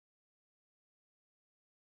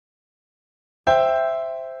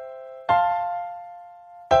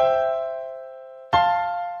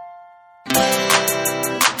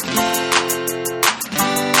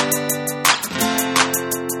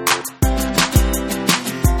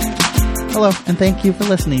Hello, and thank you for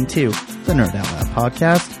listening to the Nerd Out Loud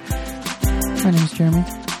podcast. My name is Jeremy.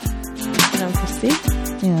 And I'm Christy.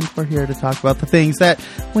 And we're here to talk about the things that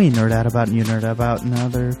we nerd out about, and you nerd out about, and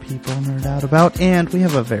other people nerd out about. And we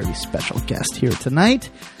have a very special guest here tonight.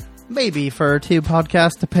 Maybe for 2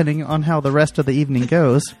 podcasts, depending on how the rest of the evening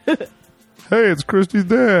goes. Hey, it's Christy's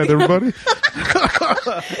dad, everybody.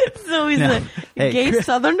 So he's a gay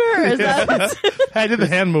southerner? Is that I did the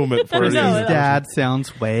hand movement for Christy's you. dad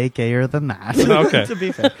sounds way gayer than that. Okay. To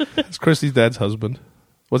be fair. It's Christy's dad's husband.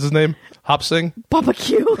 What's his name? Hop Sing? Papa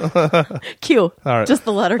Q? Q. All right. Just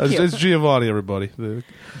the letter Q. It's Giovanni, everybody.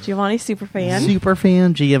 Giovanni, super fan. Super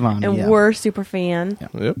fan Giovanni. And we're super fan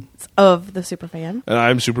Yep. of the super fan. And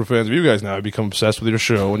I'm super fans of you guys now. I become obsessed with your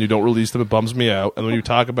show. When you don't release them, it bums me out. And when you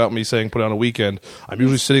talk about me saying put it on a weekend, I'm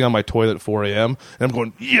usually sitting on my toilet at 4 a.m. and I'm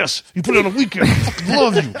going, yes, you put it on a weekend. I fucking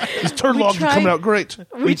love you. These turd logs are coming out great.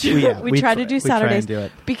 We try to do Saturdays do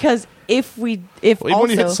it. because Even when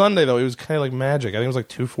you hit Sunday, though, it was kind of like magic. I think it was like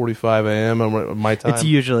 2:45 a.m. on my time. It's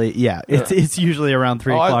usually, it's usually around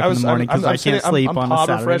 3 o'clock in the morning because I can't sleep on a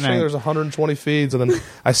Saturday night. There's 120 feeds, and then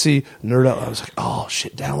I see Nerd Out. I was like, oh,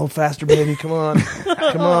 shit, download faster, baby. Come on.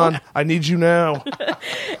 Come on. I need you now.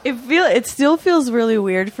 It still feels really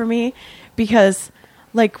weird for me because,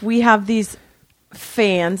 like, we have these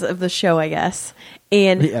fans of the show, I guess.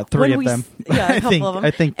 And 3 of them. Yeah, a couple of them.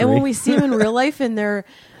 I think 3. And when we see them in real life and they're...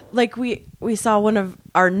 Like, we saw one of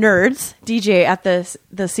our nerds, DJ, at the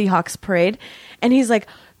Seahawks parade, and he's like,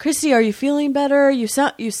 Christy, are you feeling better? You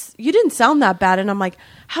didn't sound that bad. And I'm like,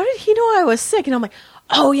 how did he know I was sick? And I'm like,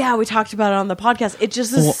 oh, yeah, we talked about it on the podcast. It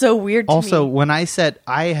just is so weird to me. Also, when I said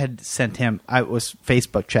I had sent him, I was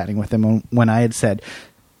Facebook chatting with him when I had said,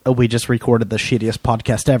 oh, we just recorded the shittiest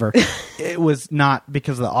podcast ever. It was not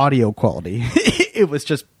because of the audio quality. It was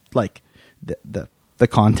just like the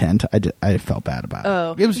content. I felt bad about it.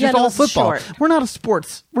 Oh. It was just all football. Short. We're not a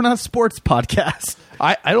sports podcast.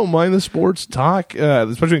 I don't mind the sports talk,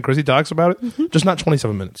 especially when Chrissy talks about it. Just not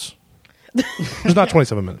 27 minutes. Just not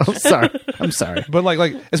 27 minutes. I'm sorry. But like,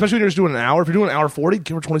 especially when you're just doing an hour. If you're doing an hour 40,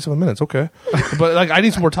 give her 27 minutes. Okay. But like, I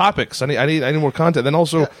need some more topics. I need more content. Then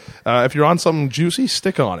also, if you're on something juicy,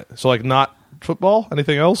 stick on it. So like, not football,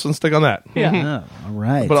 anything else, and stick on that. Yeah. Oh, all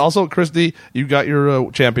right. But also, Christy, you got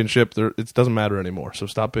your championship. It doesn't matter anymore. So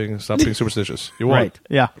stop being superstitious. You won. Right.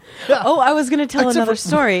 Yeah. Oh, I was going to tell Except another for-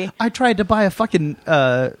 story. I tried to buy a fucking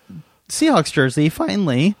Seahawks jersey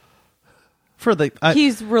finally for the. He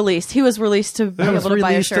was released to be able to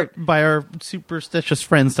buy a shirt. By our superstitious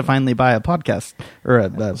friends to finally buy a podcast or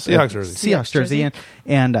a Seahawks jersey. Seahawks jersey,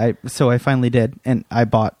 and I finally did, and I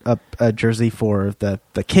bought a jersey for the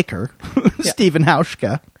kicker, Steven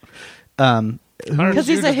Hauschka. Because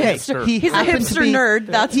he's a hipster. He's a hipster nerd.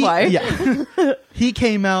 That's why. Yeah. He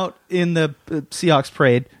came out in the Seahawks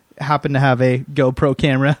parade. Happened to have a GoPro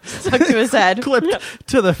camera stuck to his head, clipped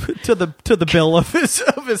to the bill of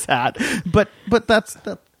his hat. But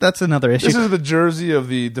that's another issue. This is the jersey of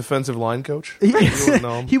the defensive line coach.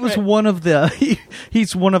 He was one of the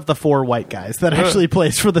he's one of the 4 white guys that actually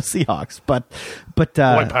plays for the Seahawks. But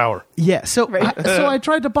white power. Yeah. So I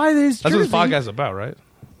tried to buy this jersey. That's what this podcast is about, right?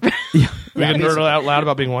 Yeah. We can nerd out loud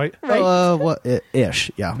about being white. Right.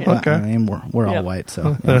 Ish. Yeah. Okay. I mean, we're all white,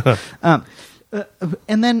 so. Yeah.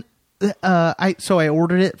 And then I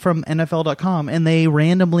ordered it from NFL.com, and they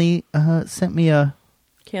randomly sent me a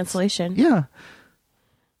cancellation. Yeah.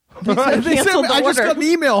 They canceled the I just order. got an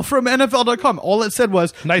email from NFL.com. All it said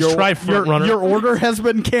was, Nice try, front runner. Your order has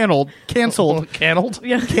been canceled. Cannelled?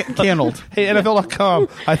 Yeah. Cannelled. Hey, NFL.com.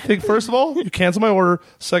 I think, first of all, you cancel my order.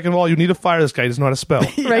 Second of all, you need to fire this guy. He doesn't know how to spell.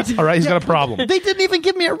 Right. All right, he's got a problem. They didn't even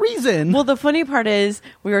give me a reason. Well, the funny part is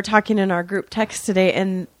we were talking in our group text today,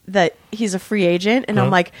 and that he's a free agent, and I'm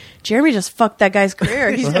like, Jeremy just fucked that guy's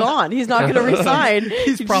career. He's gone. He's not going to resign.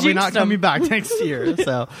 He's probably not coming back next year.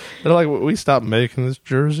 So They're like, we stopped making this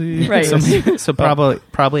jersey. Right. So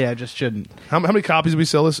probably I just shouldn't. How many copies did we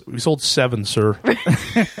sell this? We sold 7, sir.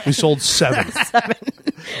 We sold 7.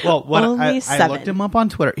 Well, Only I 7. looked him up on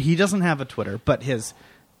Twitter. He doesn't have a Twitter, but his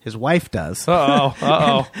wife does.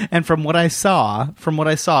 Uh-oh. And from what I saw,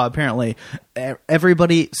 apparently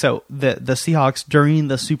everybody. So the Seahawks during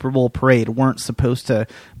the Super Bowl parade weren't supposed to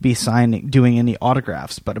be doing any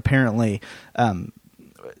autographs, but apparently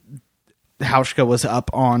Hauschka was up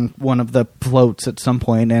on one of the floats at some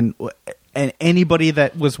point, and anybody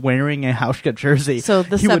that was wearing a Hauschka jersey. So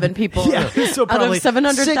the 7 people. Yeah, so out of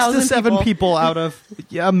 700,000 6 to 7 people out of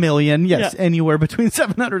a million. Yes, Yeah. anywhere between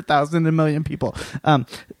 700,000 and a million people.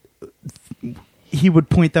 he would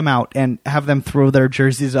point them out and have them throw their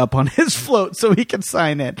jerseys up on his float so he could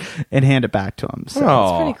sign it and hand it back to him. So, Oh.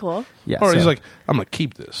 It's pretty cool. yeah, Or he's so- like, I'm going to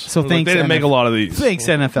keep this. So I was like, thanks, they didn't make a lot of these. thanks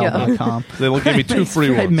NFL.com. They gave me 2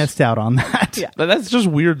 free I ones. missed out on that. Yeah. That's just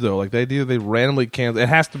weird, though. Like, the idea they randomly cancel. It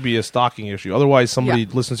has to be a stalking issue. Otherwise, somebody Yeah.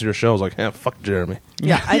 listens to your show is like, fuck Jeremy.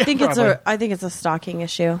 Yeah, I think it's probably. I think it's a stalking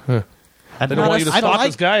issue. I They don't want you to I'd stalk like-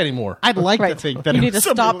 this guy anymore. I'd like to Right. think that You it need was to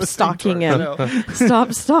somebody stop listening to stalking our him. show.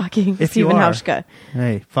 Stop stalking If you Steven are. Hauschka.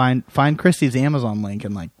 Hey, find Christy's Amazon link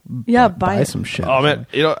and like Yeah, buy buy it. some shit. Oh man,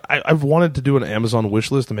 I've wanted to do an Amazon wish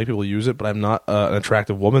list to make people use it, but I'm not an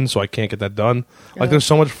attractive woman, so I can't get that done. Like, there's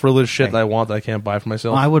so much frivolous shit that I want that I can't buy for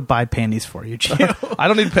myself. Well, I would buy panties for you, Gio. I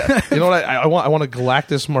don't need. You know what? I want a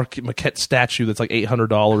Galactus Maquette statue that's like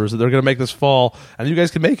 $800 that they're going to make this fall, and you guys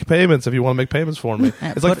can make payments if you want to make payments for me.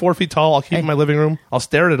 It's like 4 feet tall. I'll keep it in my living room. I'll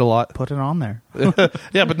stare at it a lot. Put it on there.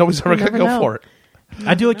 Yeah, but nobody's ever going to never go know. for it.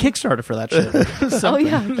 I do a Kickstarter for that shit. Oh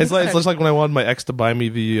yeah, It's just like when I wanted my ex to buy me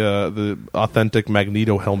the authentic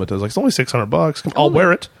Magneto helmet. I was like, it's only $600. I'll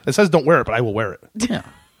wear it. It says don't wear it, but I will wear it. Yeah.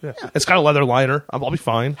 Yeah. It's got a leather liner. I'll be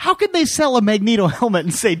fine. How could they sell a Magneto helmet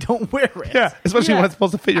and say don't wear it? Yeah, especially when it's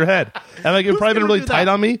supposed to fit your head. And like, it'd probably been gonna really do that? tight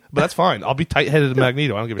on me, but that's fine. I'll be tight-headed in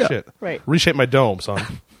Magneto. I don't give a shit. Right. Reshape my dome, son.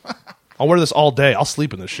 I'll wear this all day. I'll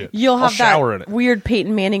sleep in this shit. You'll I'll have shower that in it. weird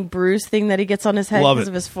Peyton Manning bruise thing that he gets on his head Love because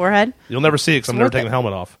it. of his forehead. You'll never see it because I'm never worth taking it. the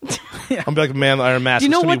helmet off. I'll be like, man, the Iron Mask. Do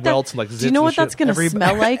you know It's too many what that? welts and like Do you know what that's going going to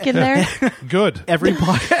smell like in there? to good? Every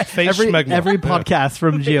smegma. every Yeah. podcast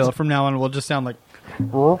from Gio from now on will just sound like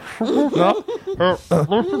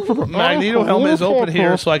Magneto helmet is open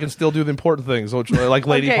here, so I can still do the important things, which like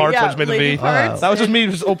Lady Okay, Parts, yeah, which made the Lady V. Parts. That was just me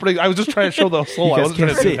just opening. I was just trying to show the soul. You I guys wasn't trying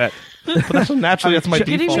to can't do see. that. But that's naturally that's my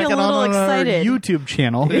Getting me default. a check it little out on excited. our YouTube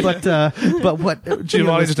channel. But what Gio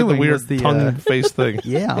Giovanni was just did the doing weird was the, tongue face thing.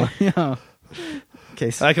 yeah.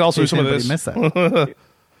 Okay, I can also do some of this. Missed that.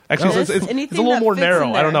 Actually, This, it's a anything little that more fits in narrow.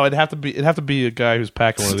 I don't there. know. It'd have to be a guy who's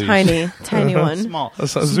packing one of these. Tiny one. Small. A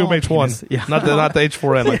Zoom Small H1, penis. Yeah. not the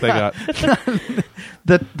H4n like they got.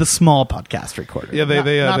 The small podcast recorder. Yeah,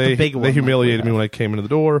 Not the big one they like humiliated we me when I came into the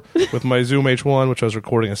door with my Zoom H1, which I was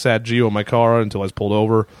recording a sad Geo in my car until I was pulled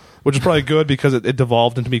over, which is probably good because it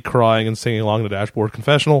devolved into me crying and singing along the dashboard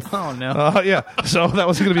confessional. Oh, no. Yeah. So that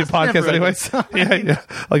was going to be a podcast never a anyway. good sign. Yeah.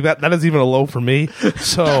 Like that is even a low for me.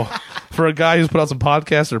 So for a guy who's put out some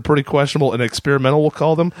podcasts that are pretty questionable and experimental, we'll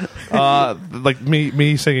call them, like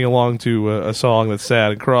me singing along to a song that's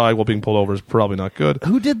sad and cry while being pulled over is probably not good.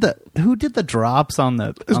 Who did the drops on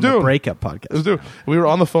the Doom. breakup It podcast? was dude. We were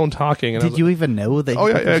on the phone talking, and I Did was you even know that? Oh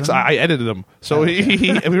you yeah, put yeah those on? I edited them. So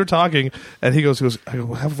and we were talking, and he goes, I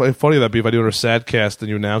go, how funny would that be if I do a sad cast and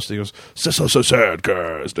you announced it? He goes, so sad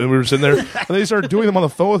cast, and we were sitting there, and they started doing them on the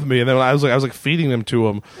phone with me, and then I was like feeding them to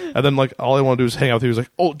him, and then like all I want to do is hang out with you. He was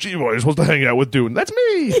like, oh gee, boy, you're supposed to hang out with dude. That's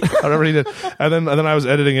me. Whatever he did, and then I was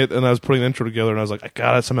editing it, and I was putting the intro together, and I was like, I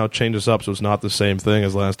gotta somehow change this up so it's not the same thing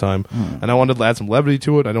as last time, and I wanted to add some levity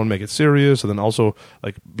to it. I don't make it serious, and then also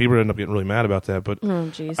like Bieber ended up getting really mad about that, but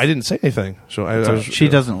jeez. I didn't say anything, so I was, She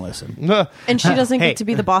doesn't listen. And she doesn't Hey. get to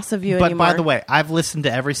be the boss of you But anymore. by the way, I've listened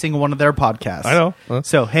to every single one of their podcasts. I know. Huh?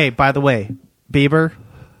 So hey, by the way, Bieber,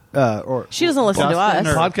 or she doesn't listen to Dustin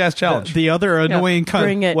us. or- Podcast challenge. the other annoying cunt.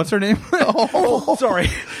 bring it. What's her name? Oh, sorry.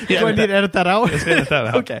 Do I need to edit that out? Edit that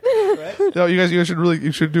out. Okay. No,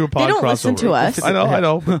 you should do a pod They don't listen crossover. to us. I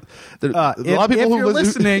know. But there, a If, lot of people if who you're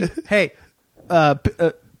listening, hey,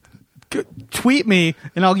 tweet me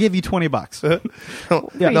and I'll give you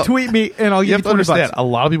 $20. Yeah, No. tweet me and I'll You give have you to $20. understand, a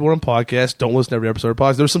lot of people on podcasts don't listen to every episode of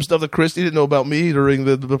podcasts. There's some stuff that Christy didn't know about me during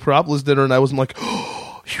the Propolis dinner, and I wasn't like, oh,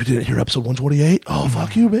 you didn't hear episode 128? Oh,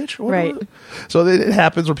 fuck you, bitch. Right. So it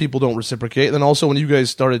happens where people don't reciprocate. And then also when you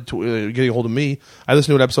guys started getting a hold of me, I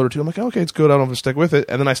listened to an episode or two. I'm like, okay, it's good. I don't have to stick with it.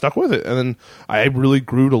 And then I stuck with it. And then I really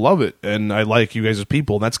grew to love it. And I like you guys as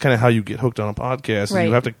people. And that's kind of how you get hooked on a podcast. is Right.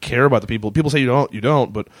 You have to care about the people. People say you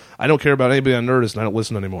don't. But I don't care about anybody on Nerdist, and I don't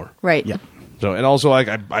listen anymore. Right. Yeah. So, and also, like,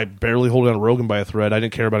 I barely hold on to Rogan by a thread. I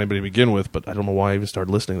didn't care about anybody to begin with, but I don't know why I even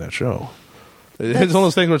started listening to that show. It's one of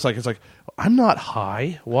those things where it's like, I'm not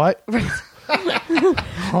high. What?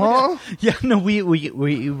 Huh? Yeah, no, we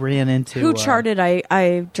ran into Who charted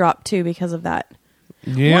I dropped to because of that.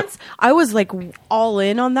 Yeah. Once I was like all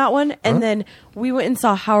in on that one, and then we went and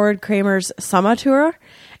saw Howard Kramer's Summer Tour,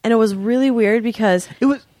 and it was really weird because It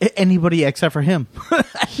was anybody except for him.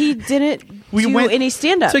 he didn't We do went any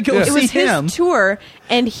stand up. to go It see was his him. tour,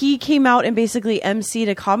 and he came out and basically emceed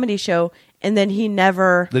a comedy show, and then he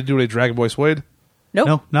never They do a Dragon Boy Suede? nope.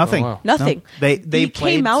 No, nothing. Oh, wow. Nothing. No. They He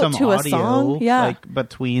played came out some to a audio, song, yeah. like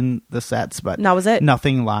between the sets, but And that was it.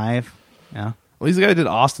 Nothing live. Yeah. Well, he's the guy that did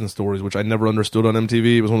Austin Stories, which I never understood on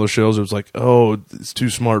MTV. It was one of those shows that was like, oh, it's too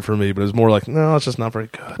smart for me. But it was more like, no, it's just not very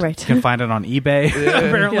good. Right. You can find it on eBay.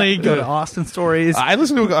 Apparently, go to Austin Stories. I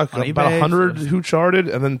listened to about eBay, 100 Who Charted,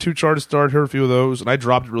 and then 2 Charted started, heard a few of those, and I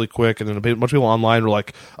dropped it really quick. And then a bunch of people online were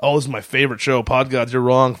like, oh, this is my favorite show. Pod Gods, you're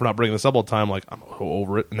wrong for not bringing this up all the time. Like, I'm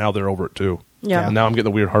over it. And now they're over it, too. Yeah. And now I'm getting the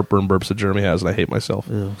weird heartburn burps that Jeremy has, and I hate myself.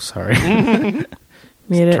 Oh, sorry.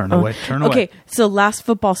 Made it. Turn away. Turn away. Okay, so last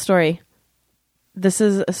football story. This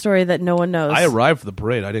is a story that no one knows. I arrived for the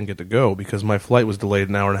parade. I didn't get to go because my flight was delayed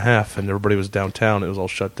an hour and a half, and everybody was downtown. It was all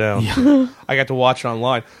shut down. I got to watch it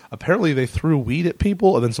online. Apparently, they threw weed at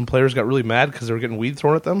people, and then some players got really mad because they were getting weed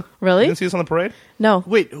thrown at them. Really? You didn't see this on the parade? No.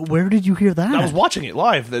 Wait, where did you hear that? I was watching it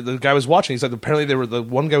live. The guy was watching. He said apparently the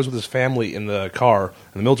one guy was with his family in the car,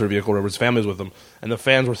 in the military vehicle, where his family was with him, and the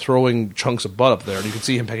fans were throwing chunks of butt up there, and you could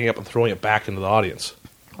see him picking up and throwing it back into the audience.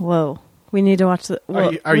 Whoa. We need to watch the.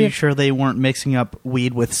 Well, Are you sure they weren't mixing up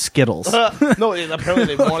weed with Skittles? No, apparently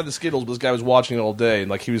they wanted the Skittles, but this guy was watching it all day, and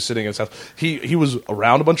like he was sitting in his house. He was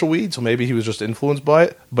around a bunch of weed, so maybe he was just influenced by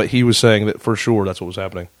it. But he was saying that for sure that's what was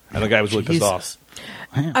happening, and the guy was really pissed off.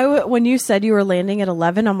 When you said you were landing at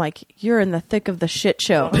 11, I'm like, you're in the thick of the shit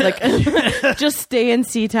show. Like, just stay in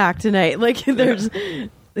SeaTac tonight. Like,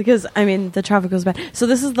 because I mean the traffic was bad. So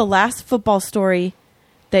this is the last football story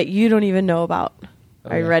that you don't even know about.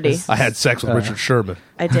 Are you ready? I had sex with Richard Sherman.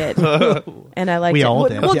 I did, and I liked We it. all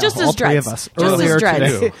did. Well, Yeah, just all as three of dreads. us. Just Earlier as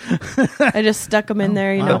dreads. Too. I just stuck them in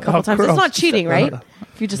there, a couple times. It's not cheating, right?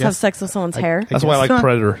 If you just have sex with someone's hair. That's why I like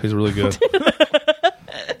Predator. He's really good.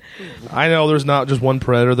 I know there's not just one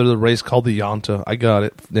Predator. There's a race called the Yanta. I got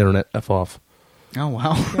it. The internet. F off. Oh,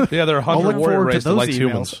 wow. Yeah, they're a I'll 100 look warrior forward to race that those likes emails.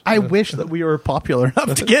 humans. I wish that we were popular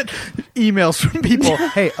enough to get emails from people.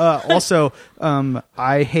 Hey, also,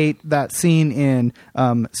 I hate that scene in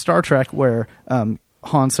Star Trek where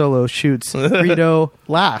Han Solo shoots Greedo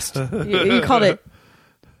last. You called it.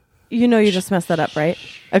 You know, you just messed that up, right?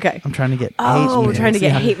 Okay. I'm trying to get we're hate trying to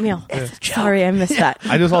get mail. hate mail. Sorry, I missed that.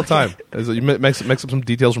 I do this all the time. You mix up some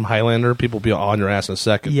details from Highlander, people will be on your ass in a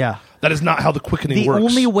second. Yeah. That is not how the quickening The works.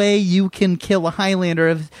 only way you can kill a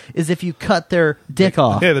Highlander is if you cut their dick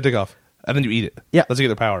off. Yeah, the dick off. And then you eat it. Yeah. That's how you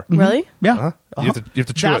get their power. Really? Yeah. Uh-huh. You have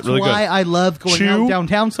to chew That's it really why good. I love going Chew- out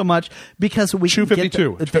downtown so much, because we Chew can get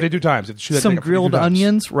 52. 52 times. You have to chew that some dick up 52 grilled times.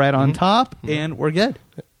 onions right on top, and we're good.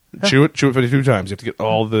 Chew it 52 times. You have to get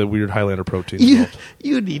all the weird Highlander protein You, involved.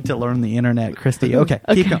 you need to learn the internet, Christy. Okay,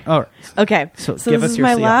 keep going. All right. Okay. So So give this us is your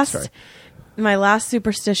my Seahawks last. story. My last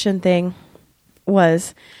superstition thing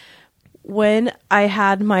was when I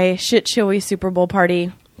had my shit showy Super Bowl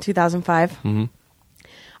party, 2005.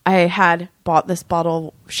 I had bought this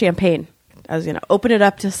bottle of champagne. I was going to open it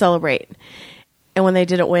up to celebrate. And when they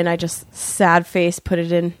didn't win, I just sad face put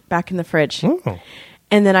it back in the fridge. Oh.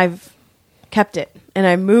 And then I've kept it and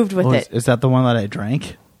I moved with it. Is that the one that I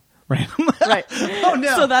drank? Randomly? Right. Oh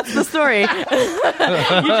no. So that's the story. You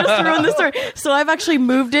just ruined the story. So I've actually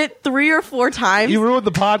moved it 3 or 4 times. You ruined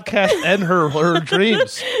the podcast and her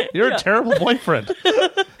dreams. You're a terrible boyfriend.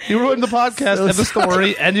 You ruined the podcast and the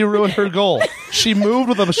story, and you ruined her goal. She moved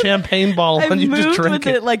with a champagne bottle, I've and you moved just drank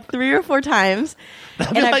with it. it like 3 or 4 times.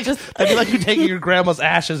 That'd And be, I've like, just that'd be like you taking your grandma's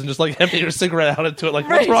ashes and just like emptying your cigarette out into it. Like,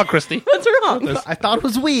 what's Right. wrong, Christy? What's wrong? I thought it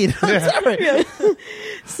was weed. Sorry.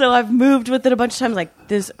 So I've moved with it a bunch of times. Like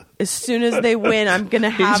this, as soon as they win, I'm gonna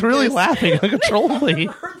have. He's really this. laughing uncontrollably.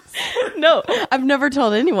 No, I've never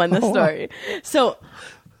told anyone this story. So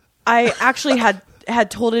I actually had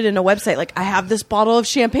told it in a website. Like, I have this bottle of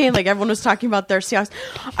champagne. Like, everyone was talking about their Seahawks.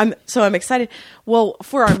 I'm excited. Well,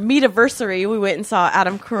 for our meet-iversary, we went and saw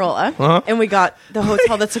Adam Carolla, and we got the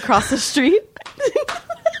hotel that's across the street.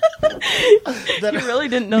 You really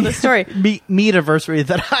didn't know the story. Meat-iversary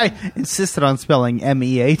that I insisted on spelling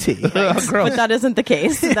M-E-A-T. But that isn't the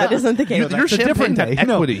case. That isn't the case. Your That's a champagne different had day.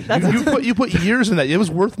 No, equity. You put years in that. It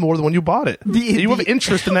was worth more than when you bought it. You have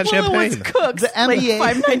interest in that Well, it champagne. was cooked The like MEA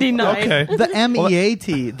 $5.99. Okay. The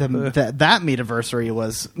M-E-A-T, that meat-iversary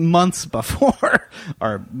was months before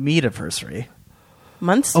our meat-iversary.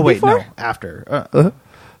 Months Oh, wait, before? no, after.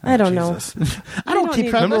 I don't know. Jesus. I don't keep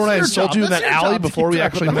track. Remember when I That's your sold you job. that That's your alley job to before keep we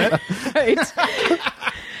track actually of that. met?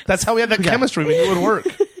 Right. That's how we had that chemistry. We knew it would work.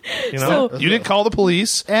 You know, So- you didn't call the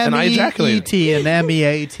police, and I ejaculated. M-E-E-T and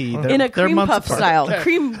M-E-A-T. In a cream puff style.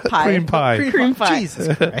 Cream pie. Cream pie. Cream pie.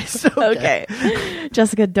 Jesus Christ. Okay.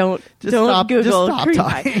 Jessica, don't stop- Google just stop cream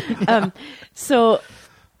talking. pie. So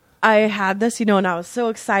I had this, and I was so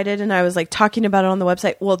excited, and I was like talking about it on the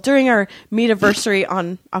website. Well, during our meet-iversary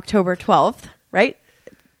on October 12th, right?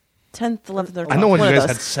 10th, 11th, or 12th. I know when you one of guys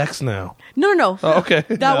those. had sex now. No. Oh, okay.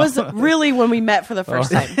 That was really when we met for the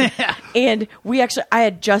first time. And I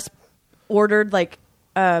had just ordered like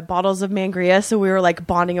bottles of Mangria, so we were like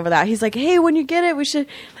bonding over that. He's like, "Hey, when you get it, we should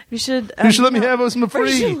You should let me have some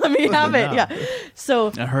free. Let me have it." Yeah.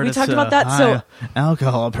 So I heard we it's talked about that. high So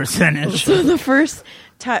alcohol percentage. so the first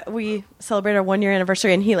time we celebrated our 1 year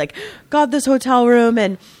anniversary, and he like got this hotel room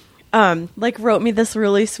and like wrote me this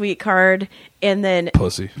really sweet card, and then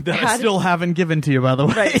Pussy. That I had- still haven't given to you, by the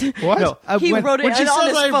way. Right. What? No, He wrote it when she on says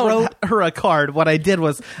his I phone. wrote her a card, what I did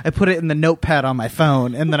was I put it in the notepad on my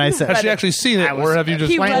phone, and then I said, Has she actually seen it, I was- or have you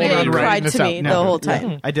just he read it on and writing cried this to out. me No. the whole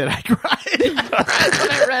time. I did. I cried when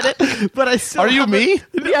I read it, but I still Are you haven't- me?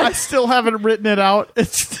 I still haven't written it out.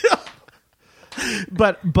 It's still.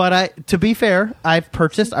 But I, to be fair, I've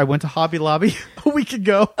purchased. I went to Hobby Lobby a week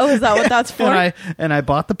ago. Oh, is that what that's for? And I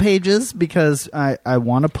bought the pages because I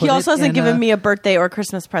want to put. He also it hasn't in given a- me a birthday or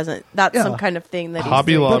Christmas present. That's Yeah. some kind of thing that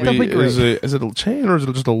Hobby he's doing. Lobby That'd be great. is it a chain or is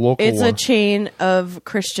it just a local It's one? a chain of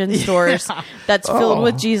Christian stores that's filled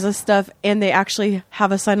with Jesus stuff, and they actually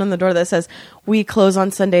have a sign on the door that says, "We close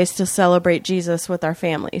on Sundays to celebrate Jesus with our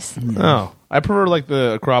families." Oh, I prefer like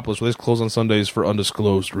the Acropolis, where they close on Sundays for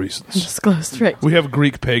undisclosed reasons. Disclosed, right? We have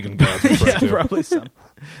Greek pagan gods. Yeah, probably some.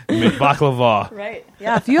 We make baklava. Right.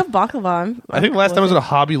 Yeah. If you have baklava, I think last time I was at a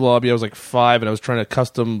Hobby Lobby, I was like 5, and I was trying to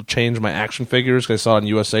custom change my action figures because I saw it on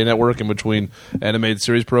USA Network in between animated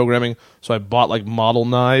series programming. So I bought like model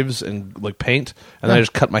knives and like paint, and then I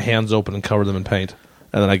just cut my hands open and covered them in paint.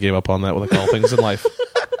 And then I gave up on that with like all things in life.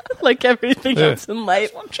 like everything Yeah. else in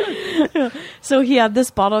life. So he had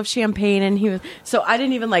this bottle of champagne, and he was. So I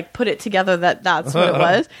didn't even like put it together that that's what it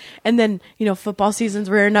was. And then football season's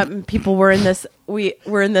rearing up, and people were in this. We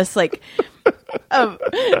were in this like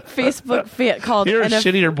Facebook fan called You're a NF-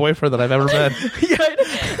 shittier boyfriend than I've ever been.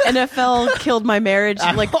 NFL killed my marriage.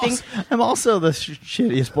 Like things. I'm also the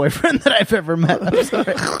shittiest boyfriend that I've ever met. I'm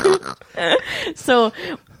sorry. So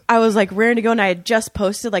I was like raring to go, and I had just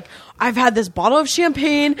posted like, I've had this bottle of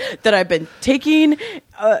champagne that I've been taking,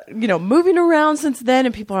 moving around since then,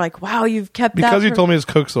 and people are like, "Wow, you've kept that." Because you for-" told me it's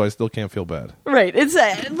cooked, so I still can't feel bad. Right. It's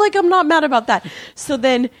like I'm not mad about that. So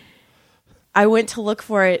then I went to look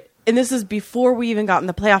for it, and this is before we even got in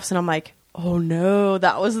the playoffs, and I'm like, "Oh no,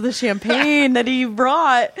 that was the champagne that he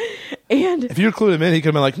brought." And If you clued him in, he could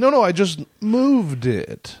have been like, no, I just moved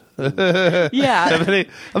it. yeah. And then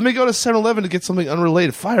let me go to 7-Eleven to get something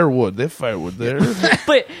unrelated. Firewood. They have firewood there.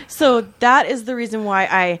 But so that is the reason why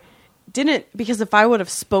I didn't, because if I would have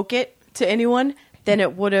spoke it to anyone, then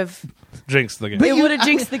it would have Jinx the game. It would've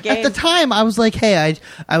jinxed the game. At the time, I was like, "Hey,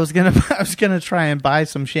 I was gonna try and buy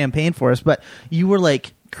some champagne for us," but you were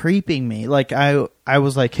like creeping me. Like I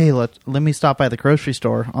was like, "Hey, let me stop by the grocery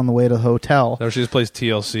store on the way to the hotel." Or she just plays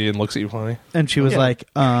TLC and looks at you funny. And she was like,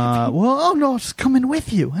 "Well, no, I'll just come in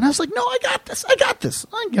with you." And I was like, "No, I got this. I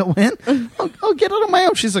can go in. I'll get it on my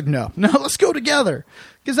own." She's like, "No, let's go together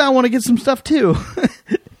because I want to get some stuff too."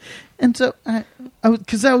 And so I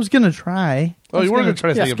was gonna try. Oh, you were gonna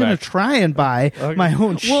try to I take was it gonna back. try and buy Okay. my own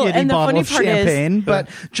Well, shitty and the bottle funny of part is- champagne, but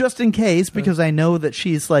just in case, because I know that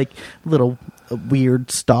she's like a little weird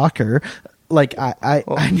stalker. Like I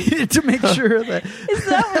needed to make sure that Is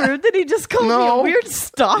that rude that he just called me a weird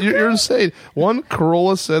stalker? You're insane. One,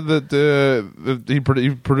 Corolla said that he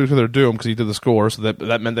predicted their doom because he did the score, so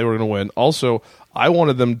that meant they were going to win. Also, I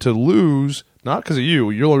wanted them to lose, not because of you.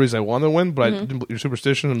 You're the only reason I wanted them to win, but I didn't, your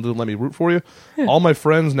superstition and didn't let me root for you. All my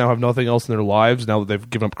friends now have nothing else in their lives now that they've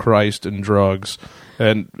given up Christ and drugs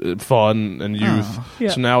and fun and youth. Yeah.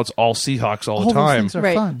 So now it's all Seahawks all the all those time. things are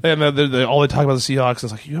Right. fun. And all they talk about the Seahawks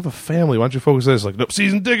is like, you have a family. Why don't you focus on this? Like, nope,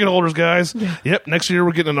 season ticket holders, guys. Yep, next year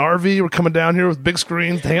we're getting an RV. We're coming down here with big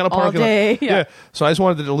screens, hang out in a All parking lot. day, yeah. So I just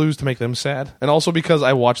wanted to lose to make them sad. And also because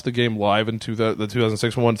I watched the game live in the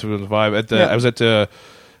 2006 one, 2005. I was at the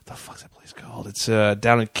fuck's that place called? It's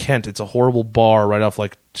down in Kent. It's a horrible bar right off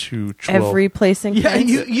like 212. Every place in Yeah, Kent.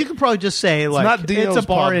 you could probably just say like not Dino's it's a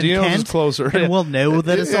bar pub. in Dino's is Kent, closer. and we'll know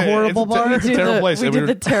that it's a horrible bar. It's a We did terrible the- place. we And did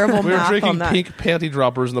the terrible We were math drinking on that. pink panty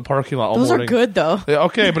droppers in the parking lot all Those morning. are good though. Yeah,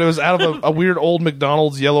 okay, but it was out of a weird old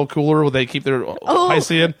McDonald's yellow cooler where they keep their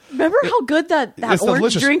icy in. Remember how good that It's orange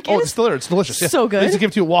delicious. drink Oh, is? it's still there. It's delicious. Yeah. So good. They used to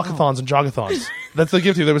give to you at walkathons and jogathons. That's the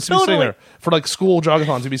gift to you. They would be sitting Totally. there for like school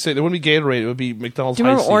jogathons. You'd be sitting. It wouldn't be Gatorade. It would be McDonald's. Do you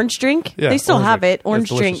remember Icy. orange drink? Yeah, They still orange have drink. it. Orange It's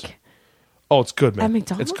delicious. drink. Oh, it's good, man. At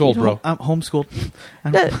McDonald's? It's gold, You bro. I'm homeschooled.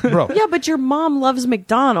 Bro, Yeah, but your mom loves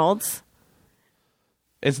McDonald's.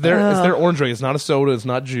 it's their orange drink. It's not a soda. It's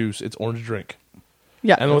not juice. It's orange drink.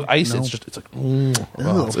 Yeah. And with ice, No. it's like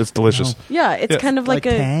it's delicious. Yeah, it's Yeah. kind of like,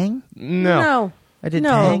 a Tang. No. I did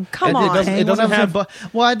No, Tang. come I did on. Tang It doesn't when I was have- in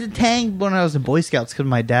well, I did Tang when I was in Boy Scouts because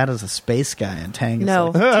my dad is a space guy, and Tang is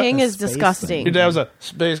No, like Tang a is space disgusting. Your dad was a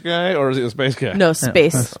space guy, or is he a space guy? No,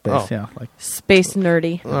 space. Space, Oh. yeah. Like, Space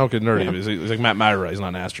nerdy. Okay, nerdy. He's like Matt Myra. He's not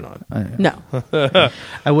an astronaut. No.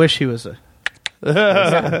 I wish he was a.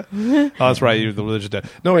 Oh, that's right. You're the religious dad.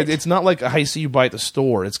 No, it's not like a high C you buy at the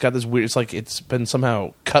store. It's got this weird. It's like it's been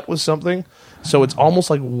somehow cut with something, so it's almost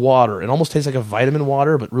like water. It almost tastes like a vitamin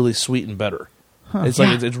water, but really sweet and better. It's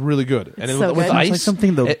like Yeah. it's really good. And It's with so good. ice, It's like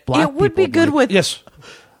something the it- black It would be people good do. with yes,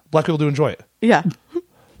 black people do enjoy it. yeah.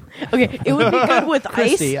 Okay, it would be good with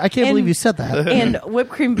Christy, ice. I can't and- believe you said that. And whipped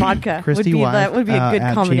cream vodka would Christy be Y, that would be a good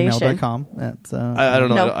at combination. gmail.com. That's, I don't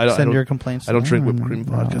know. No. I don't, Send I your don't, complaints. I don't drink whipped cream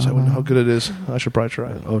vodka, so I wouldn't know how good it is. I should probably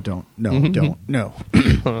try it. Oh, don't. No, don't. No.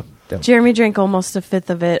 Jeremy drank almost a fifth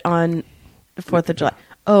of it on the 4th of July.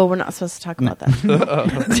 Oh, we're not supposed to talk about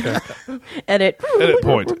that. Edit. Edit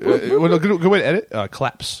point. Good way to edit.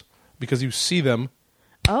 Claps, because you see them.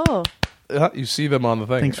 Oh, You see them on the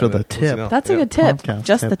thing. Thanks for And the it lets tip. you know. that's a Yeah. good tip. Podcast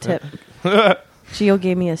Just the tip. tip. Gio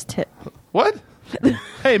gave me his tip. What?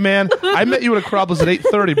 Hey man, I met you at Acropolis at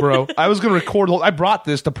 8:30, bro. I was going to record. I brought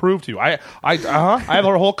this to prove to you. I have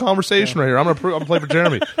our whole conversation right here. I'm going to play for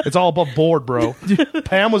Jeremy. It's all above board, bro.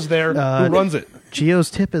 Pam was there. Who runs it? Gio's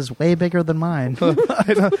tip is way bigger than mine. No,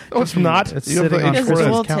 it's not. It's You have sitting the on Because infrared.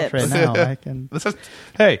 it's all Chris's couch tips. right now. I can. This is-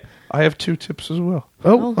 hey, I have 2 tips as well.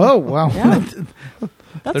 Oh, wow. Yeah.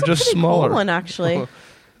 That's They're a just pretty smaller. cool one, actually.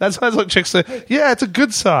 That's what chicks say. Yeah, it's a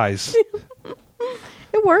good size.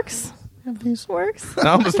 It works. These- Works.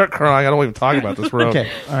 Now I'm going to start crying. I don't even talk about this, bro. Okay,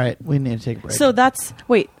 all right. We need to take a break. So that's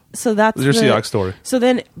So that's Your the- Seahawks story. So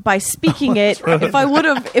then, by speaking it, if I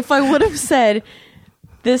would have said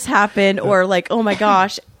this happened or like, oh my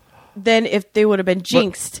gosh, then if they would have been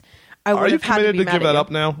jinxed, I Are would you have had to committed be to mad give at that you.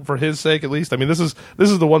 up now for his sake, at least? I mean, this is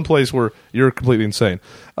the one place where you're completely insane.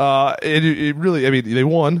 It really, I mean, they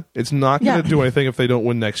won. It's not going to Yeah. do anything if they don't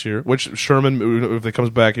win next year. Which Sherman, if they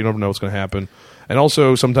comes back, you never know what's going to happen. And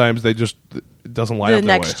also, sometimes it doesn't line The up that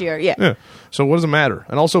next way. year, yeah. Yeah. So what does it matter?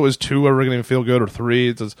 And also, is 2 ever going to feel good or 3?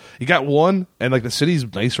 It says you got 1, and like the city's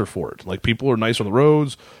nicer for it. Like people are nice on the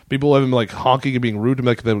roads. People haven't been like honking and being rude to me.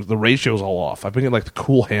 Like the ratio's all off. I've been getting like the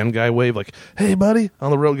cool hand guy wave, like "Hey, buddy,"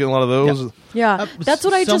 on the road. Getting a lot of those. Yeah, that's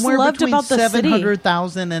what I just Somewhere loved between about the city.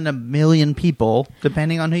 700,000 and 1 million people,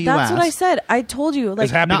 depending on who you That's ask. what I said. I told you, like,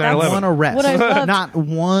 It's happy Not 9/11. one arrest. What I loved Not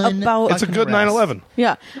one. about- It's a fucking good arrest. 9/11.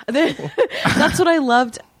 yeah, that's what I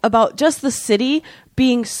loved about just the city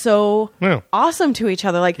being so Yeah. awesome to each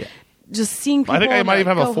other. Like, just seeing people. I think I might like,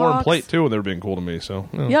 even have a go foreign Hawks. plate too, and they're being cool to me. So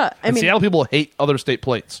Yeah, I And mean- Seattle people hate other state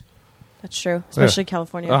plates. That's true, especially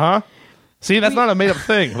California. Uh huh. See, that's not a made up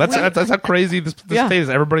thing. That's how crazy this Yeah. state is.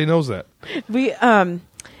 Everybody knows that. We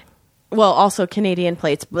well, also Canadian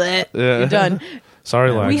plates. Blech, Yeah. you're done.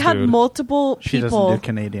 Sorry, Lax, We had dude. multiple She doesn't people do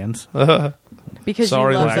Canadians. because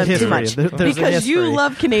Sorry, you love Lax, them dude. too much. There's a Because you history.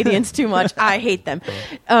 love Canadians too much. I hate them.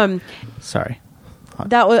 Sorry.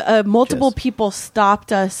 That was multiple Yes. people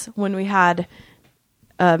stopped us when we had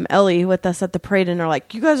Ellie with us at the parade, and they're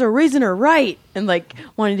like, "You guys are raising her right," and like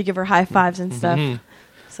wanting to give her high fives and stuff. Mm-hmm.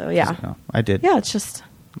 So yeah, No, I did. yeah, it's just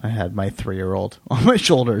I had my 3-year-old on my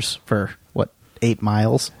shoulders for, 8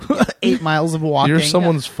 miles? 8 miles of walking. You're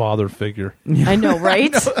someone's father figure. I know,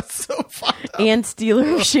 right? That's so fucked up. And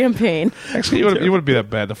stealer of champagne. Actually, you wouldn't be that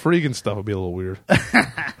bad. The freaking stuff would be a little weird.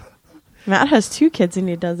 Matt has 2 kids and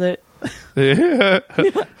he does it. Yeah,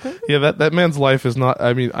 that man's life is not.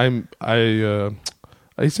 I mean,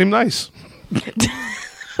 he seemed nice.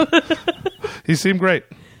 He seemed great.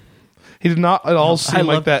 He did not at all seem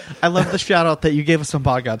like that. I love the shout out that you gave us on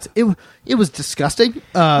podcasts. It was disgusting.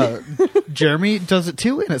 Jeremy does it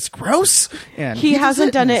too, and it's gross. And He does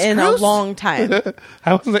hasn't done and it it's in a gross. long time.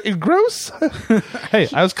 How was it gross? Hey,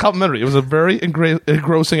 I was complimentary. It was a very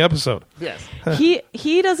engrossing episode. Yes.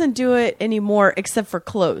 He doesn't do it anymore except for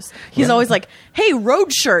clothes. He's always like, "Hey,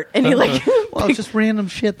 road shirt," and he like Well, it's just random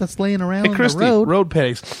shit that's laying around Hey, on Christy, the road. road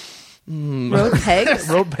panties. road pegs.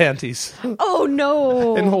 Road panties. Oh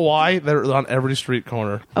no! In Hawaii, they're on every street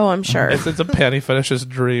corner. Oh, I'm sure. It's a panty fetish's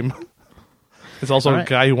dream. It's also All a right.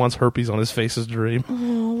 guy who wants herpes on his face's dream.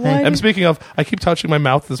 Why And did- speaking of, I keep touching my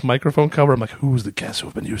mouth with this microphone cover. I'm like, who's the guests who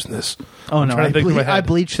have been using this? Oh I'm no! trying to think in my head. I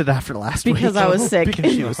bleached it after last week Because I was sick.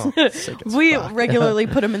 Because she was sick as we fuck. regularly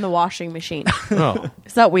put him in the washing machine. Oh,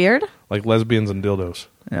 Is that weird? like lesbians and dildos.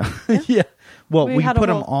 Yeah. Yeah. Well, We we had a put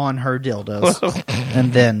them whole- on her dildos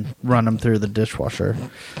and then run them through the dishwasher.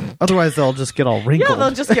 Otherwise, they'll just get all wrinkled. Yeah,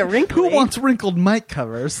 they'll just get wrinkly. Who wants wrinkled mic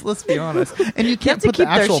covers? Let's be honest. And you can't to put the keep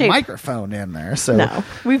their actual shape. microphone in there. So No,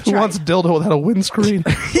 we've Who tried. wants dildo without a windscreen?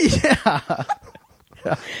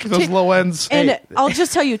 Those low ends. And I'll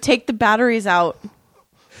just tell you, take the batteries out.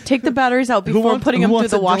 Take the batteries out before putting them through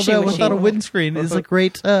the washing machine. Without a windscreen is a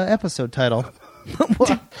great episode title.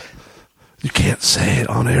 You can't say it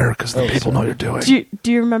on air because the people know you're doing.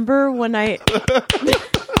 Do you remember when I?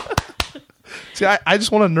 See, I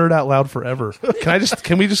just want to nerd out loud forever.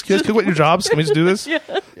 Can we just quit your jobs? Can we just do this? Yeah.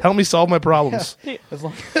 Help me solve my problems. Yeah.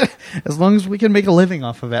 As long as we can make a living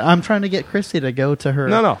off of it. I'm trying to get Christy to go to her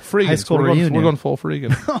Freegan. high school reunion. We're going full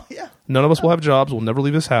Freegan. Oh yeah. None of us will have jobs. We'll never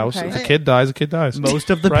leave this house. Okay. If a kid dies, a kid dies. Most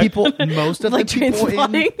of the people. Most of like the people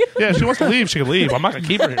in. Yeah, if she wants to leave, she can leave. I'm not going to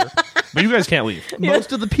keep her here. But you guys can't leave.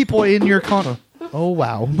 Most of the people in your condo. Oh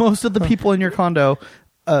wow. Most of the people in your condo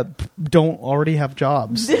don't already have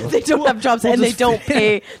jobs. They don't have jobs and they don't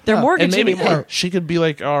pay their mortgage And maybe anymore. she could be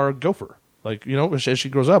like our gopher. Like, as she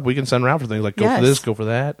grows up, we can send her out for things like go for this, go for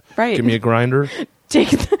that. Right. Give me a grinder. And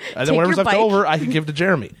then whatever's left over, I can give to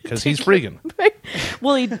Jeremy because he's freegan.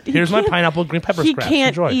 Well, here's my pineapple green pepper He scraps. can't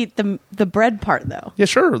Enjoy. eat the bread part though. Yeah,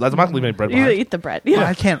 sure. That's not leaving any bread You behind. eat the bread. Well, Yeah,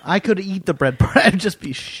 I can't. I could eat the bread, but I'd just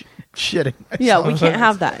be shitting. yeah, we can't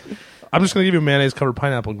have that. I'm just going to give you a mayonnaise covered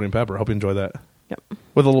pineapple and green pepper. I hope you enjoy that. Yep.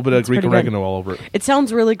 With a little bit of Greek pretty good. oregano all over it. It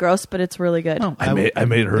sounds really gross, but it's really good. Oh, I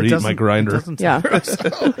made her it eat doesn't- my grinder. it doesn't Yeah. sound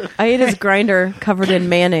gross. I ate his grinder covered in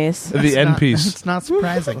mayonnaise. The end Not- piece. It's not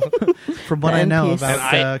surprising. From what The I end know piece.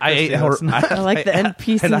 about And I ate Christy, her. that's not- I like the end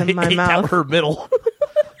piece and in I my ate mouth. out her middle.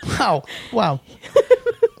 Wow. Wow.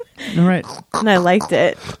 All right. And I liked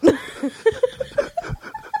it.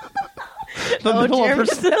 The Oh, middle of Jeremy her,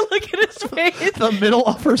 just look at his face. the middle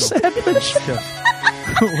of her sandwich.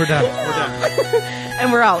 We're done. We're done.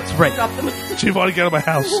 And we're out. Right. Drop them. Giovanni, get out of my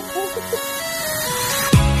house.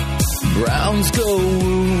 Browns go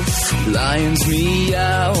woof, Lions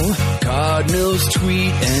meow, Cardinals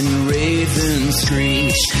tweet and Ravens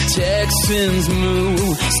screech, Texans moo,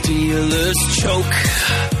 Steelers choke,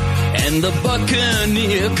 and the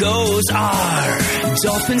Buccaneer goes R.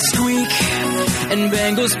 Dolphins squeak and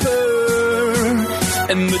Bengals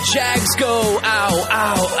purr, and the Jags go ow,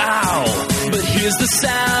 ow, ow. But here's the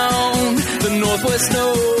sound the Northwest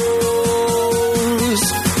knows.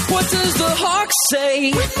 What does the Hawks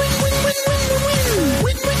say?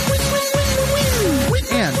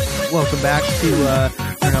 And welcome back to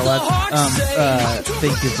Turn Out Loud.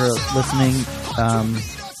 Thank you for listening.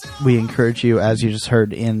 We encourage you, as you just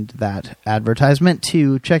heard in that advertisement,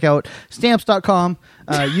 to check out stamps.com.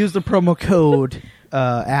 Use the promo code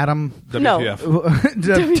Adam. No.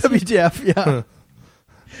 WTF. WTF, yeah.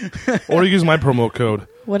 Or use my promo code.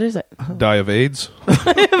 What is it? Die of AIDS.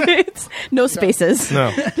 It's no spaces.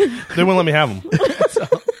 No. They wouldn't let me have them.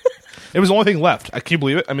 It was the only thing left. Can you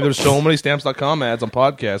believe it? I mean, there's so many stamps.com ads on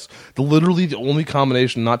podcasts. Literally, the only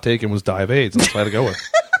combination not taken was Die of AIDS. That's what I had to go with.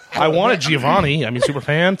 I wanted Giovanni. I mean, super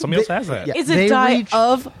fan. Somebody else has that. Yeah. Is They it die reach-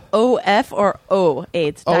 of OF or O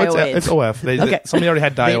AIDS? Oh, Dio AIDS. it's OF. Okay. Somebody already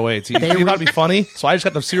had Dio They- AIDS. He thought it'd be funny, so I just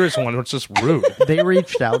got the serious one, which is just rude. They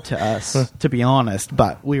reached out to us, to be honest,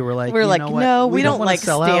 but we were like, We're you like, know what? no, we don't wanna like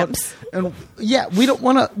sell stamps. Out. And yeah, we don't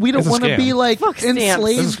want to. We don't It's a want to scam. be like Fuck stamps.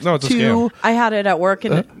 enslaved No, it's a to. scam. I had it at work,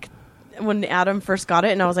 and when Adam first got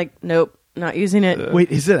it, and I was like, nope, not using it.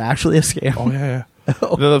 Wait, is it actually a scam? Oh, yeah.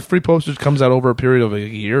 The free postage comes out over a period of a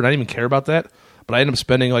year, and I didn't even care about that. But I ended up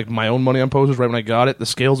spending like my own money on postage right when I got it. The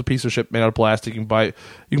scale's a piece of shit made out of plastic. You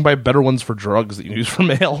can buy better ones for drugs that you can use for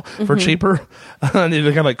mail for cheaper. And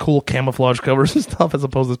they got like cool camouflage covers and stuff as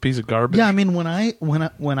opposed to this piece of garbage. Yeah, I mean when I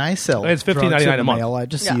sell, It's drugs $15.99 in a the month. mail, I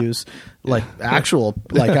just Yeah. use like actual,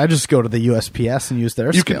 like I just go to the USPS and use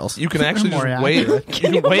their you scales. can actually More just weigh accurate. it.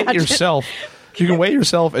 You can weigh it yourself. You can weigh it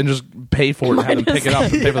yourself and just pay for it and have them pick it up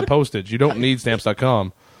and pay for the postage. You don't need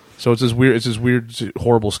stamps.com. So it's this weird,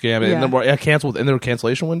 horrible scam. Yeah. And then I canceled in their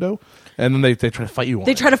cancellation window, and then they try to fight you on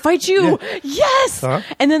They it. try to fight you. Yes. Huh?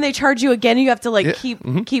 And then they charge you again. You have to like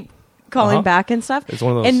Yeah. keep calling Uh-huh. back and stuff. It's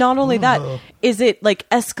one of those. And not only that, is it like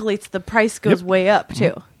escalates the price goes Yep. way up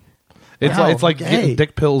too. It's like okay. getting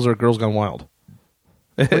dick pills or Girls Gone Wild.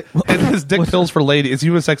 It's dick pills for ladies. It's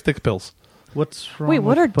unisex dick pills. What's wrong? Wait,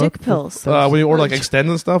 what with are both dick pills? When you order like Extend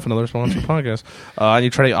and stuff, another sponsor podcast, and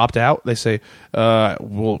you try to opt out, they say,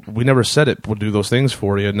 "Well, we never said it would do those things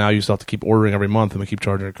for you. And now you still have to keep ordering every month, and we keep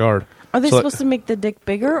charging your card." Are they So- supposed to make the dick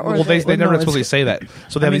bigger or Well, they Well, never no, explicitly it's- say that.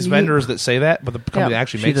 So they I have mean, these you- vendors that say that, but the company that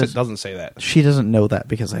actually She makes does- it doesn't say that. She doesn't know that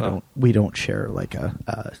because Oh. we don't share like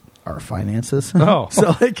our finances. Oh.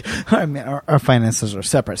 So like I mean our finances are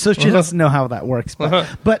separate. So she doesn't know how that works.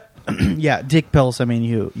 But yeah, dick pills, I mean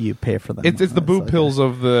you pay for them. It's the boob like pills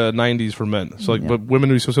of the 90s for men. So like, Yeah. but women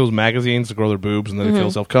who sell magazines to grow their boobs, and then they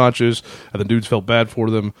feel self-conscious, and the dudes felt bad for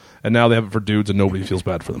them, and now they have it for dudes, and nobody feels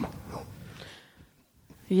bad for them.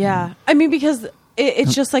 Yeah. I mean, because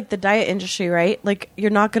it's just like the diet industry, right? Like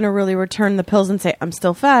you're not going to really return the pills and say I'm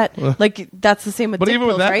still fat. Like that's the same with But dick even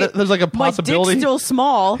with pills, that, right? there's like a possibility. My dick's still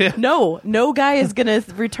small. Yeah. No guy is going to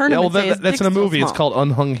return Yeah, him well, and say his that's dick's in a still movie. It's small. called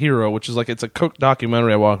Unhung Hero, which is like it's a cooked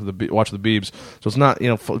documentary. I watched the Biebs, so it's not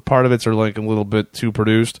part of it's are like a little bit too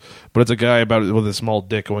produced, but it's a guy about with a small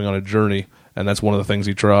dick going on a journey, and that's one of the things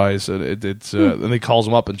he tries. And and he calls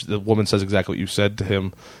him up, and the woman says exactly what you said to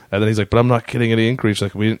him, and then he's like, "But I'm not getting any increase.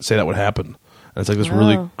 Like we didn't say that would happen." And it's like this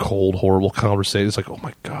really cold, horrible conversation. It's like, oh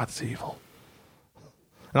my god, it's evil.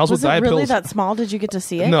 And also, Was it diet really pills. that small? Did you get to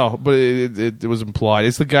see it? No, but it was implied.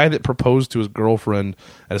 It's the guy that proposed to his girlfriend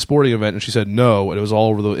at a sporting event, and she said no, and it was all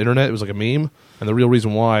over the internet. It was like a meme, and the real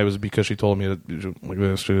reason why was because she told him he had like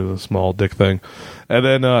this a small dick thing, and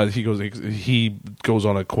then he goes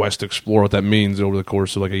on a quest to explore what that means over the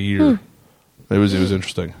course of like a year. It was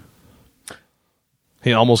interesting.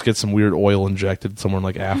 He almost gets some weird oil injected somewhere in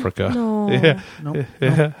like Africa. No. Yeah. No,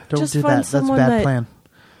 Yeah. don't Just do find that. That's a someone bad that- plan.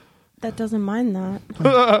 That doesn't mind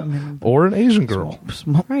that. Or an Asian girl.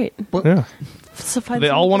 Small, Right. Yeah. So find They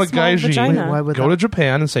all someone want with a small gaijin. vagina. Why would Go that- to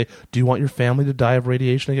Japan and say, do you want your family to die of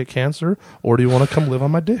radiation and get cancer, or do you want to come live on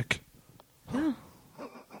my dick?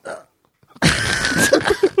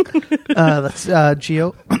 That's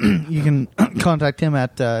Geo. You can contact him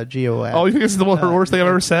at Geo at Oh, you think this is the worst thing I've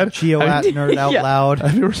ever said? Geo at Nerd Out Yeah. Loud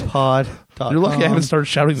Have you ever- Pod. You're lucky I haven't started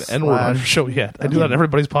shouting the N-word on your show yet. I do that on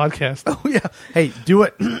everybody's podcast. Oh yeah. Hey, do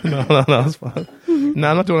it. No, it's fine. No,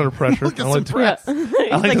 I'm not doing it under pressure. I like to, Yeah.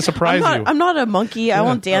 I like to surprise you. I'm not a monkey. I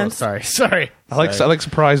won't dance. Sorry. I like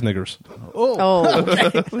surprise niggers. Oh,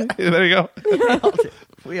 okay. There you go.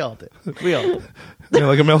 We all did. We all did. You're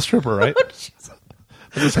like a male stripper, right? It's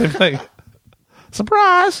the same thing.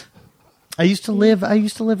 Surprise! I used to live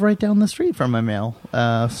right down the street from a male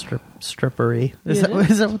strippery. Is Yeah.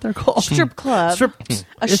 that what they're called? Strip club.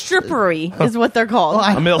 A strippery is what they're called.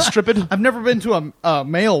 Well, A male stripping? I've never been to a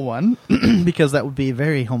male one because that would be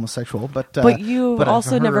very homosexual. But you've I've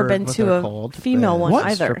also never heard been what to they're a called. female one What?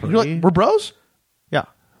 either. Strippery. You're like, we're bros? Yeah.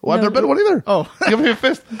 Well, I've No. never been to one either. Oh. Give me a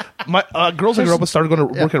fist. My girls I grew up with started going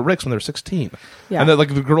to work at Rick's when they were 16. Yeah. And then,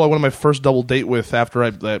 like, the girl I went on my first double date with after I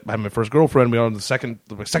had my first girlfriend, we went on the second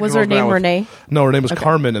Was girl I her went out name with. Renee? No, her name was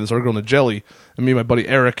Carmen, and this other girl named Jelly. And me and my buddy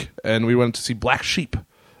Eric, and we went to see Black Sheep.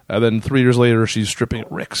 And then 3 years later, she's stripping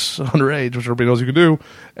at Rick's underage, which everybody knows you can do.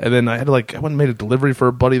 And then I went and made a delivery for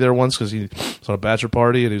a buddy there once because he was on a bachelor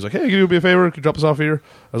party, and he was like, "Hey, can you do me a favor? Can you drop us off here?"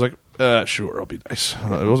 I was like, "Sure, I'll be nice."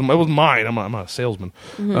 It wasn't mine. I'm not a salesman,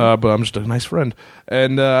 but I'm just a nice friend.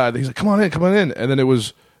 And he's like, "Come on in." And then it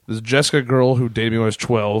was this Jessica girl who dated me when I was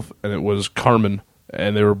 12, and it was Carmen.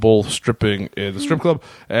 And they were both stripping in the strip club,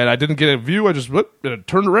 and I didn't get a view. I just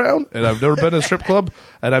turned around, and I've never been to a strip club,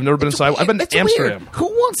 and I've never been inside. I've been to It's Amsterdam. weird. Who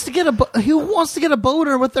wants to get a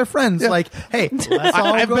boner with their friends? Yeah. Like, hey, let's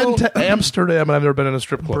all I've go, been to Amsterdam, and I've never been in a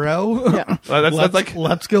strip club. bro. That's like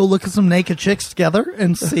let's go look at some naked chicks together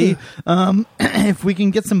and see if we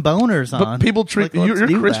can get some boners on. But people treat Like, let's you're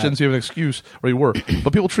do Christians. that. You have an excuse, or you were.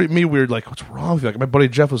 But people treat me weird. Like, what's wrong with you? Like my buddy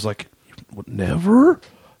Jeff was like, never.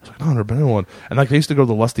 I was like, no, I've never been in one. And like they used to go to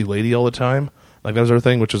the Lusty Lady all the time. Like that was our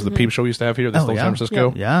thing, which is the peep show we used to have here. That's Oh, still in yeah. San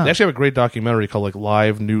Francisco. Yeah. They actually have a great documentary called like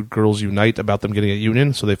Live Nude Girls Unite about them getting a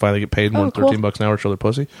union, so they finally get paid more than cool. $13 an hour to show their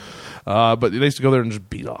pussy. But they used to go there and just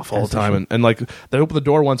beat off all the time. And like they opened the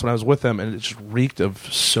door once when I was with them, and it just reeked of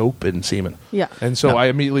soap and semen. Yeah. And so I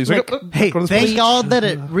immediately was like, Hey, go to this thank place. God that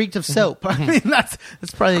it reeked of soap. I mean, that's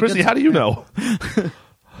probably a Chrissy, good how do you know?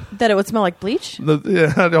 That it would smell like bleach?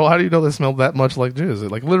 Yeah, no, how do you know they smelled that much like jizz?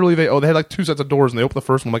 Like literally, they had like 2 sets of doors, and they opened the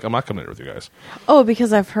first one. I'm like, I'm not coming in with you guys. Oh,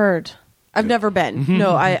 because I've heard. I've never been.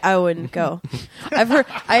 No, I wouldn't go. I've heard.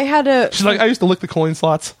 I had a. She's like, I used to lick the coin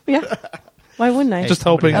slots, Yeah. Why wouldn't I? just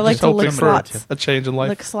hoping, I like just to hoping lick for slots. a change in life.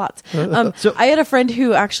 Lick slots. I had a friend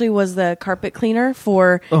who actually was the carpet cleaner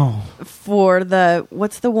for the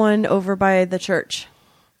what's the one over by the church?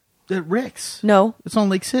 At Rick's. No, It's on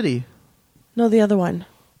Lake City. no, the other one.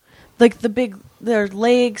 Like the big, their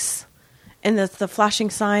legs, and the flashing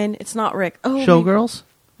sign. It's not Rick. Oh, Showgirls.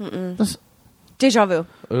 That's, Deja Vu.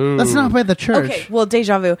 Ooh. that's not by the church. Okay, well,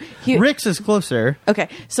 Deja Vu. Rick's is closer. Okay,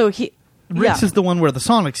 so he. Rick's yeah. is the one where the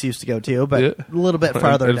Sonics used to go to, but Yeah. a little bit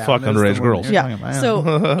farther And down. fuck is the underage one girls. you're talking Yeah. about,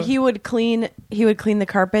 So he would clean the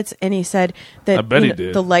carpets, and he said that I bet he you know,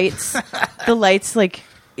 did. the lights like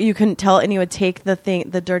you couldn't tell, and he would take the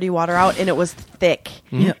dirty water out, and it was thick.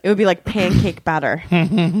 Yeah. It would be like pancake batter.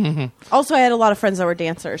 Also, I had a lot of friends that were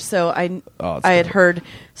dancers, so I had heard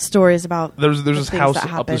stories about. There's the this things house that up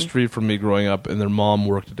the happened. street from me growing up, and their mom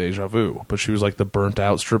worked at Deja Vu, but she was like the burnt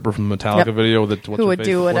out stripper from the Metallica Yep. video that Who would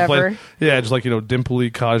do whatever. Yeah, just like dimply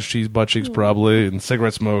cottage cheese butt cheeks probably, and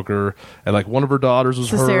cigarette smoker, and like one of her daughters was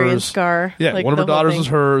Cesarean hers. scar. Yeah, like one of her the whole daughters thing. was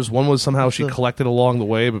hers. One was somehow she collected along the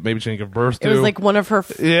way, but maybe she didn't give birth to. It was like one of her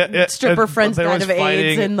stripper and friends they were died always of AIDS,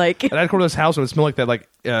 fighting. and like And I'd go to this house and it smelled like that, like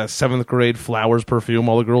 7th grade flowers perfume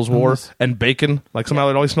all the girls wore, and bacon. Like somehow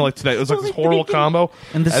it always smelled like that. It was like this horrible combo.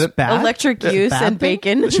 And this is bad. electric This is use bad and thing?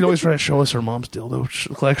 bacon. She'd always try to show us her mom's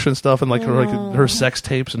dildo collection and stuff, and like her sex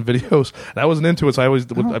tapes and videos. And I wasn't into it, so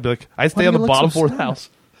I'd be like, I'd stay Why on do the you look bottom so floor of the sad? house.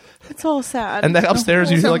 It's all sad. And then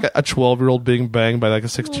upstairs, you hear like a 12-year-old being banged by like a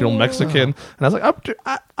 16-year-old Mexican, and I was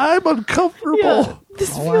like, I'm uncomfortable. Yeah.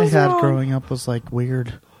 This All I feels had wrong. growing up was like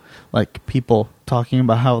weird, like people talking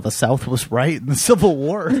about how the South was right in the Civil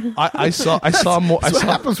War. I saw more. That's what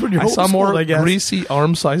happens when you're I saw homeschooled, more I guess. greasy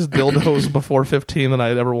arm-sized dildos before 15 than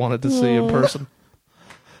I'd ever wanted to see in person.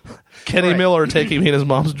 Kenny Right. Miller taking me in his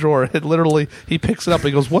mom's drawer. It literally, he picks it up and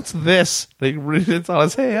he goes, "What's this?" And it's on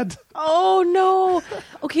his hand. Oh no!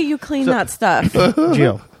 Okay, you clean that stuff.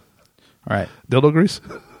 Gio. All right. Dildo grease.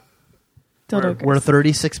 Dildo We're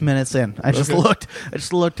 36 minutes in. I just looked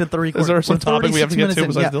at the recording. Is there some We're topic we have to 36 get to minutes in.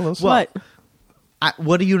 besides dildos? Well, What?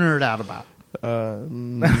 what do you nerd out about?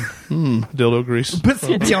 Dildo grease. But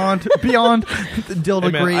beyond the dildo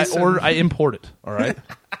Hey, man, grease. I import it. All right. Do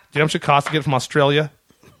you know how much it costs to get it from Australia?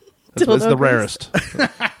 It's Dildo the grease. rarest.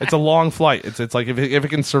 It's a long flight. It's like if it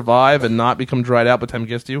can survive and not become dried out by the time it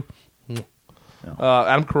gets to you.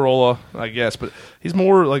 Adam Carolla, I guess, but he's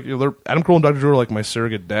more like Adam Carolla and Dr. Drew are like my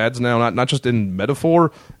surrogate dads now, not just in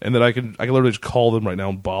metaphor, and that I can literally just call them right now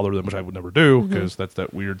and bother them, which I would never do because that's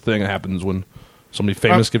that weird thing that happens when somebody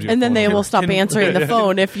famous gives you. a And then phone they number. will stop answering the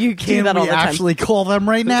phone if you do Can that all we the time. actually call them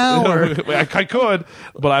right now? Or I could,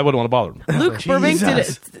 but I wouldn't want to bother them. Luke Burbank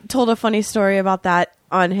told a funny story about that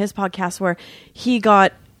on his podcast where he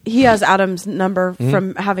has Adam's number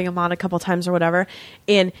from having him on a couple times or whatever,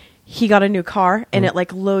 and he got a new car and it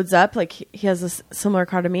like loads up, like he has this similar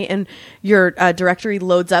car to me, and your directory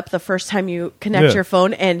loads up the first time you connect your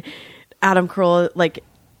phone, and Adam Carolla, like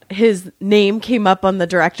his name came up on the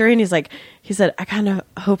directory, and he said I kind of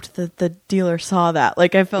hoped that the dealer saw that,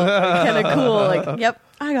 like I felt kind of cool, like yep,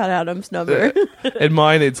 I got Adam's number. In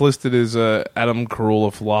mine, it's listed as Adam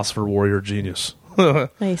Carolla, philosopher, warrior, genius.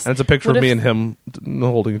 Nice. And it's a picture What of me if- and him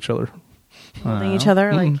holding each other. Holding each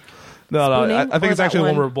other like No, Spooning, I or think it's that actually the one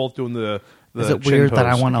one? where we're both doing the is it chin weird that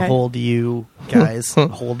I pose. want to Okay. hold you guys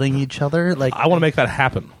holding each other? Like I want to make that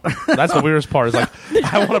happen. That's the weirdest part. Is like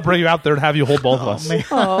I want to bring you out there and have you hold both of us. man.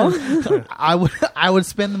 oh. I would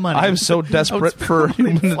spend the money. I'm so desperate for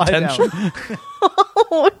human Fly down. attention.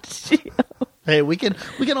 Oh, gee. Hey, we can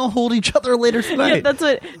all hold each other later tonight. Yeah, that's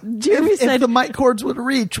what Jeremy if said. the mic cords would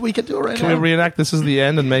reach, we could do it right Can now. we reenact this is the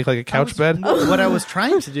end and make like a couch bed? What I was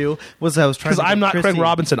trying to do was Because I'm not Craig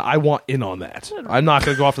Robinson. I want in on that. I'm not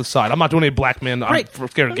going to go off the side. I'm not doing any black man. I'm Right.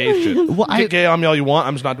 scared of gay shit. Well, Get gay on me all you want.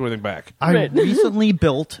 I'm just not doing anything back. I Right. recently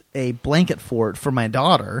built a blanket fort for my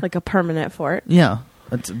daughter. like a permanent fort. Yeah,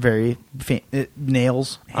 it's very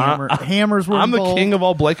nails, hammers were I'm the involved. king of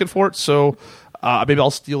all blanket forts, so maybe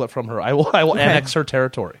I'll steal it from her. I will annex her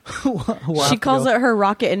territory. We'll She have calls to go. it her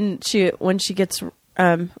rocket, and when she gets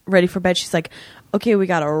ready for bed, she's like, "Okay, we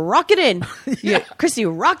gotta rock it in, yeah, Chrissy,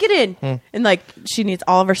 rock it in," and like she needs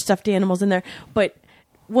all of her stuffed animals in there. But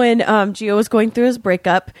when Gio was going through his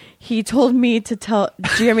breakup, Jeremy told me to tell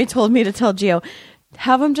Gio,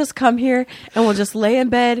 have him just come here and we'll just lay in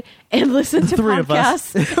bed and listen to Three of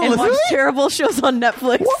us. podcasts and watch terrible shows on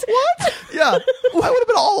Netflix. What? Yeah, I would have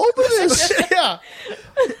been all over this. Yeah.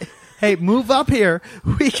 Hey, move up here.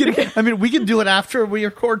 We can do it after we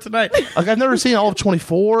record tonight. Like I've never seen all of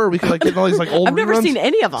 24. We could like get all these like old. I've never reruns. seen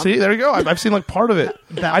any of them. See, there you go. I've seen like part of it.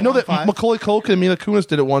 I know that Babylon 5. Macaulay Culkin and Mila Kunis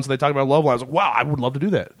did it once. And they talked about Love Line. I was like, wow, I would love to do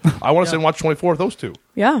that. I want to sit and watch 24 of those two.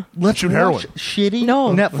 Yeah. Let's Shoot watch heroin. shitty No.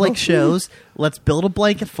 Netflix shows. Let's build a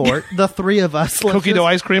blanket fort. The three of us. Let's Cookie dough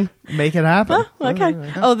just ice cream. Make it happen.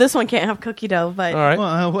 Okay. Oh, this one can't have cookie dough, but All right.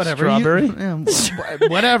 Well, whatever. Strawberry?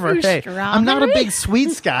 Whatever. Hey, I'm not a Strawberry? big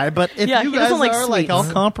sweets guy, but if Yeah, you he guys doesn't like are like, sweets.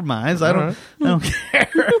 I'll compromise. I don't care.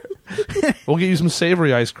 We'll get you some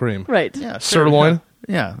savory ice cream. right. Yeah, Sirloin.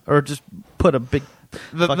 Yeah, or just put a big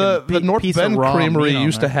The fucking North piece of Bend raw Creamery meat on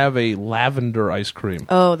used to there. have a lavender ice cream.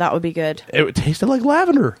 Oh, that would be good. It tasted like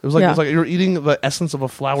lavender. It was like Yeah. it was like you're eating the essence of a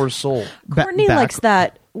flower's soul. Courtney likes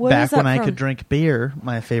that. What is back that when I from? could drink beer,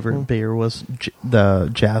 my favorite beer was the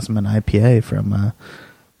Jasmine IPA from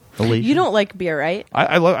You don't like beer, right?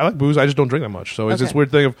 I like booze. I just don't drink that much. So it's this Okay.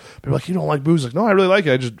 weird thing of people are like, you don't like booze. Like, no, I really like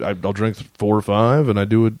it. I'll drink 4 or 5, and I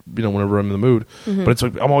do it, whenever I'm in the mood. Mm-hmm. But it's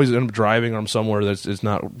like I'm always end up driving or I'm somewhere that's it's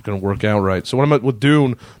not going to work out right. So when I'm with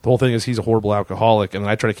Dune, the whole thing is he's a horrible alcoholic, and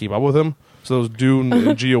I try to keep up with him. So those Dune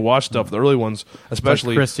and Geo Watch stuff, the early ones,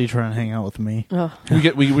 especially. Like Christy trying to hang out with me.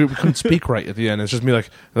 We couldn't speak right at the end. It's just me like,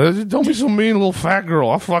 don't be so mean, little fat girl.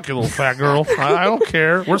 I'll fuck you, little fat girl. I don't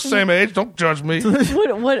care. We're the same age. Don't judge me.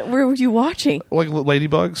 What were you watching? Like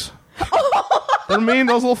ladybugs. They're mean,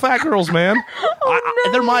 those little fat girls, man.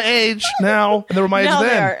 They're my age now, and they were my Now age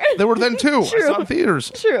they then. are. They were then too. True. I saw it in theaters.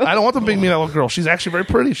 True. I don't want them being mean, that little girl. She's actually very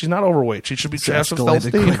pretty. She's not overweight. She should be have some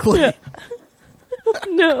self-esteem. quickly.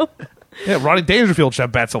 No. Yeah, Rodney Dangerfield should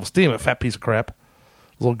have bad self-esteem. A fat piece of crap.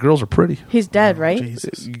 Little girls are pretty. He's dead, right?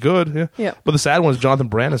 Jesus. Good, yeah. Yeah. But the sad one is Jonathan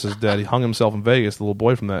Brandis is dead. He hung himself in Vegas, the little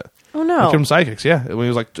boy from that. Oh, They no. killed him psychics, yeah. When he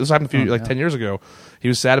was like, this happened 10 years ago. He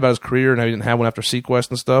was sad about his career and how he didn't have one after Sequest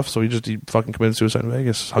and stuff, so he fucking committed suicide in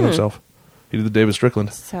Vegas, hung himself. He did the David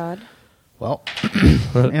Strickland. Sad. Well,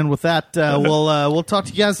 and with that, we'll talk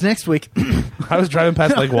to you guys next week. I was driving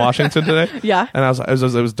past Lake Washington today. Yeah. And it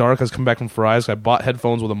was dark. I was coming back from Fry's. I bought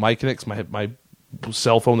headphones with a mic in it 'cause my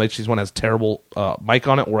cell phone, the HTC one, has terrible mic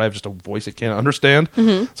on it where I have just a voice it can't understand.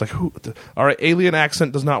 Mm-hmm. It's like, all right, alien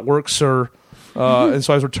accent does not work, sir. And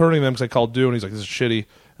so I was returning them because I called Dune. He's like, this is shitty.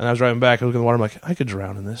 And I was driving back. I looked in the water. I'm like, I could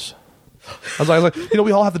drown in this. I was like,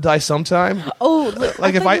 we all have to die sometime. Oh,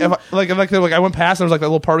 Like if I went past and there was like that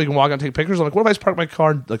little part where you can walk out and take pictures. I'm like, what if I just parked my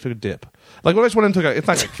car and took a dip? Like what if I just went and took it's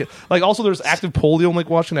not like also there's active polio in Lake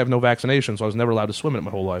Washington. I have no vaccination, so I was never allowed to swim in it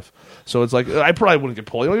my whole life. So it's like I probably wouldn't get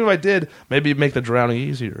polio. Even if I did, maybe it'd make the drowning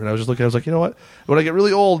easier. And I was just looking. I was like, you know what? When I get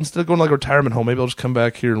really old, instead of going to like a retirement home, maybe I'll just come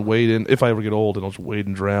back here and wade in. If I ever get old, and I'll just wade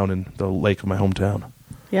and drown in the lake of my hometown.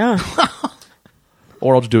 yeah.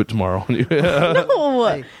 Or I'll just do it tomorrow.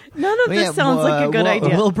 No. None of this sounds like a good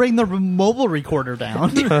idea. We'll bring the mobile recorder down.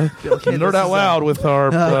 Nerd out loud with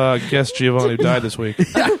our guest Giovanni who died this week.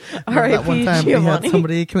 That one R.I.P. time we had Giovanni.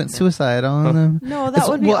 somebody commit suicide on them. No, that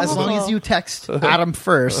would be as long awful. as you text Adam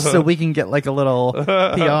first, so we can get like a little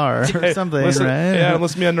PR or something, Listen, right? Yeah,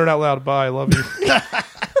 listen to me on Nerd Out Loud. Bye. I love you.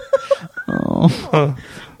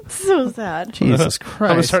 So sad. Jesus I'm Christ!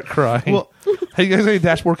 gonna start crying. Well- Hey, you guys any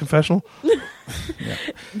Dashboard Confessional?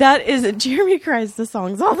 That is Jeremy cries the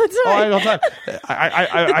songs all the time. Oh, all the time.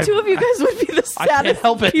 The two of you guys would be the I can't saddest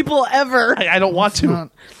help it. people ever. I don't want to.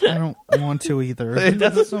 I don't want to either. It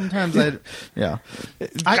doesn't- Sometimes yeah.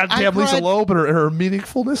 Goddamn Lisa cried- Loeb and her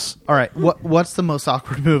meaningfulness. All right, what's the most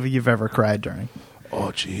awkward movie you've ever cried during?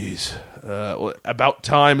 Oh, jeez. Well, About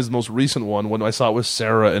Time is the most recent one when I saw it with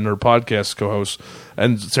Sarah and her podcast co-host.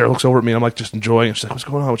 And Sarah looks over at me and I'm like just enjoying it. She's like, what's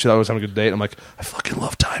going on? She thought I was having a good date. I'm like, I fucking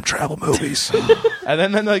love time travel movies. and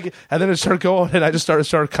then it started going and I just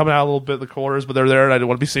started coming out a little bit in the corners, but they're there and I didn't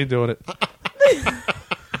want to be seen doing it.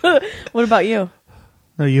 What about you?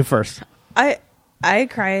 No, you first. I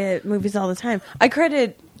cry at movies all the time. I cried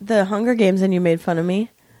at the Hunger Games and you made fun of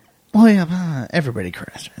me. Well, yeah, everybody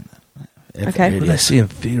cries during that. Okay. What did I see in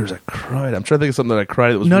theaters? I cried. I'm trying to think of something that I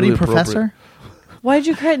cried that was Nutty really appropriate. Professor? Why did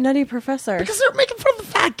you cry at Nutty Professor? Because they're making fun of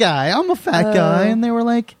the fat guy. I'm a fat guy, and they were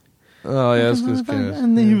like, Oh, yeah. It's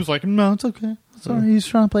and then he was like, "No, it's okay. Sorry, he's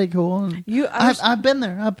trying to play it cool." And I've been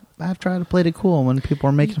there. I've tried to play it cool when people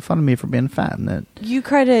are making fun of me for being fat, and that You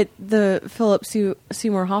cried at the Philip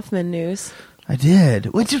Seymour Hoffman news. I did,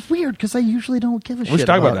 which is weird because I usually don't give a shit. We should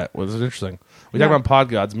talk about that. Well, this is interesting. We talked about Pod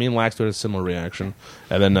Gods. Me and Lax had a similar reaction,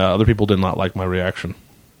 and then other people did not like my reaction.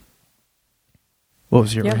 What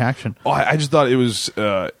was your reaction? Oh, I just thought it was.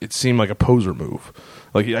 It seemed like a poser move.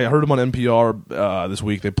 Like I heard him on NPR this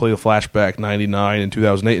week. They played a flashback '99 and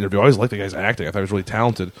 2008 interview. I always liked the guy's acting. I thought he was really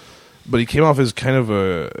talented, but he came off as kind of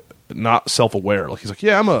a not self-aware. Like he's like,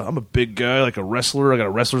 yeah, I'm a big guy, like a wrestler. I got a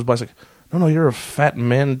wrestler's body. It's like, no, you're a fat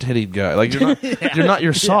man-tittied guy. Like you're not,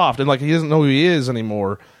 you're soft, and like he doesn't know who he is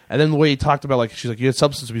anymore. And then the way he talked about, like, she's like, you had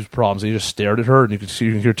substance abuse problems, and he just stared at her, and you can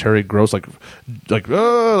hear Terry Gross like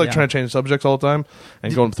trying to change subjects all the time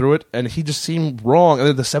and going through it, and he just seemed wrong. And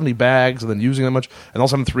then the 70 bags, and then using that much, and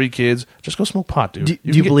also having 3 kids. Just go smoke pot, dude. Do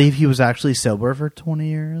you believe he was actually sober for 20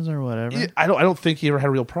 years or whatever? I don't think he ever had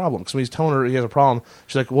a real problem. Because when he's telling her he has a problem,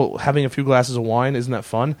 she's like, well, having a few glasses of wine, isn't that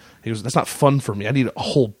fun? He goes, that's not fun for me. I need a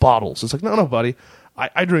whole bottle. So it's like, no, buddy.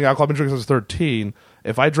 I drink alcohol. I've been drinking since I was 13.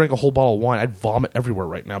 if I drank a whole bottle of wine, I'd vomit everywhere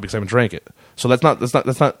right now because I haven't drank it. So that's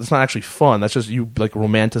not actually fun. That's just you like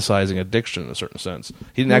romanticizing addiction in a certain sense.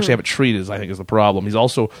 He didn't actually have it treated, I think, is the problem. He's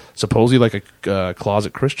also supposedly like a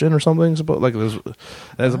closet Christian or something. Like as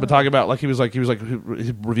I've been talking about, he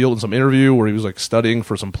revealed in some interview where he was like studying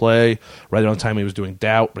for some play right around the time he was doing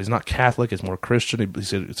Doubt, but he's not Catholic. He's more Christian. He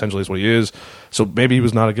said essentially is what he is. So maybe he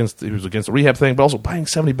was against the rehab thing, but also buying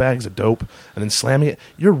 70 bags of dope and then slamming it.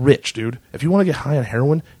 You're rich, dude. If you want to get high on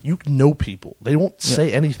heroin, you know people. They won't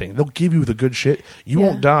say anything. They'll give you the good shit. You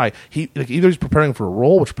won't die. Either he's preparing for a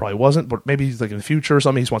role, which probably wasn't, but maybe he's like in the future or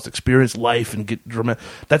something. He just wants to experience life and get dramatic.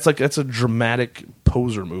 That's a dramatic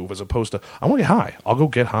poser move as opposed to I want to get high. I'll go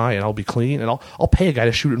get high and I'll be clean and I'll pay a guy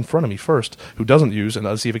to shoot it in front of me first who doesn't use and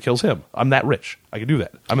I'll see if it kills him. I'm that rich. I can do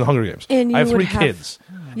that. I'm in the Hunger Games. And I have 3 kids.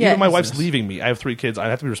 Yeah. Even my wife's leaving me. I have 3 kids. I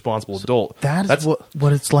have to be a responsible adult. That's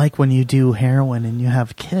what it's like when you do heroin and you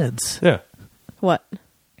have kids. Yeah. What?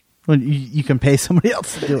 When you can pay somebody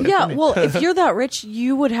else to do it. Yeah, well, if you're that rich,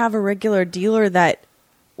 you would have a regular dealer that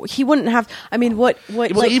he wouldn't have. I mean, what? Well,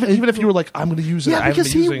 like, even if you were like, I'm going to use it, Yeah, I haven't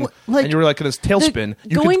because been using, and you were like in this tailspin,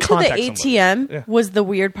 you going could to the contact ATM somebody. Yeah. was the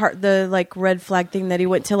weird part. The like red flag thing that he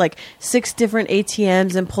went to like 6 different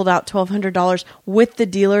ATMs and pulled out $1,200 with the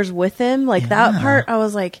dealers with him. Like that part, I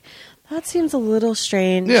was like, that seems a little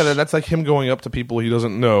strange. Yeah, that's like him going up to people he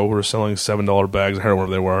doesn't know who are selling $7 bags of heroin,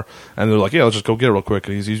 whatever they were, and they're like, "Yeah, let's just go get it real quick."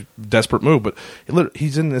 And he's desperate move, but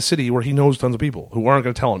he's in a city where he knows tons of people who aren't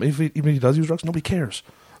going to tell him. Even if he does use drugs, nobody cares.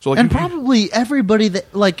 So like, probably everybody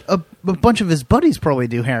that like a bunch of his buddies probably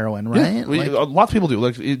do heroin, right? Yeah, lots of people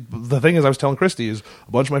do. The thing is, I was telling Christy is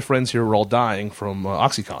a bunch of my friends here were all dying from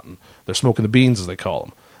OxyContin. They're smoking the beans, as they call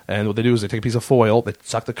them. And what they do is they take a piece of foil, they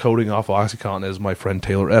suck the coating off OxyContin, as my friend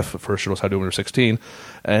Taylor F. at first showed us how to do when we were 16,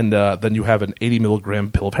 and then you have an 80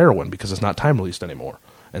 milligram pill of heroin because it's not time released anymore.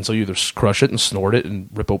 And so you either crush it and snort it and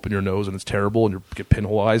rip open your nose and it's terrible and you get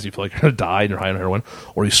pinhole eyes, you feel like you're going to die and you're high on heroin,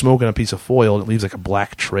 or you smoke on a piece of foil and it leaves like a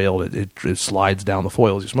black trail that it slides down the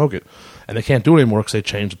foil as you smoke it. And they can't do it anymore because they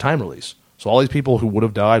changed the time release. So all these people who would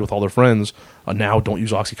have died with all their friends now don't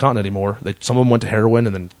use OxyContin anymore. Some of them went to heroin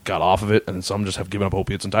and then got off of it, and then some just have given up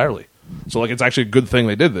opiates entirely. So like it's actually a good thing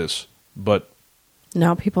they did this, but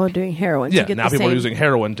now people are doing heroin. Yeah, to get now the people same. are using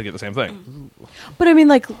heroin to get the same thing. But I mean,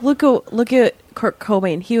 like, look at Kurt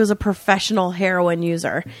Cobain. He was a professional heroin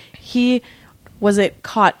user. He wasn't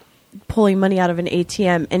caught pulling money out of an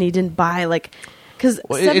ATM, and he didn't buy because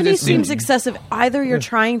 70 seems excessive. Either you're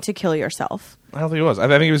trying to kill yourself. I don't think he was. I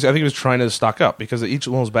think he was trying to stock up because each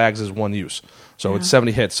of those bags is one use. So it's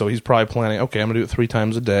 70 hits. So he's probably planning, okay, I'm going to do it 3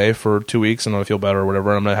 times a day for 2 weeks and I'm going to feel better or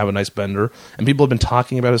whatever. And I'm going to have a nice bender. And people have been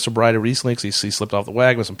talking about his sobriety recently because he slipped off the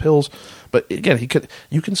wagon with some pills. But again,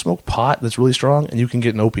 you can smoke pot that's really strong and you can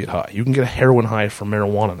get an opiate high. You can get a heroin high from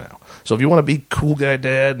marijuana now. So if you want to be cool guy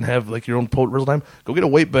dad and have like your own real time, go get a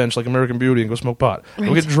weight bench like American Beauty and go smoke pot. Right.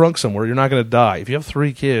 Go get drunk somewhere. You're not going to die. If you have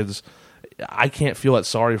 3 kids, I can't feel that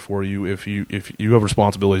sorry for you if you have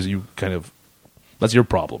responsibilities. You kind of that's your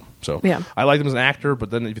problem. So yeah. I like him as an actor,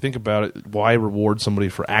 but then if you think about it, why reward somebody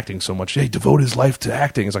for acting so much? Hey, devote his life to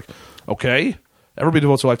acting. It's like, okay, everybody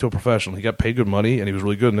devotes their life to a professional. He got paid good money and he was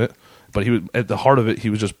really good in it. But he was at the heart of it.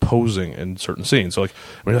 He was just posing in certain scenes. So like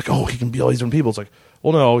when you're like, oh, he can be all these different people. It's like,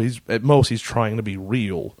 well, no, he's trying to be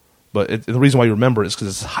real. But the reason why you remember it is because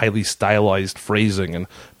it's highly stylized phrasing and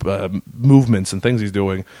movements and things he's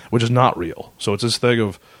doing, which is not real. So it's this thing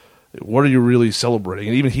of, what are you really celebrating?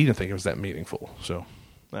 And even he didn't think it was that meaningful. So,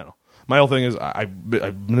 I don't know. My whole thing is, I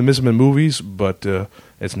miss him in movies, but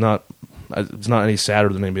it's not any sadder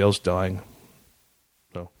than anybody else dying.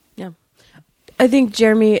 So. Yeah. I think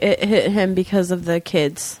Jeremy, it hit him because of the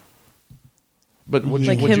kids. But would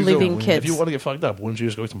like you, him leaving kids. If you want to get fucked up, wouldn't you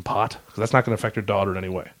just go get some pot? Because that's not going to affect your daughter in any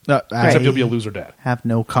way. Except you'll be a loser dad. Have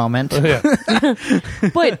no comment. Yeah.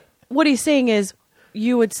 But what he's saying is,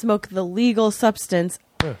 you would smoke the legal substance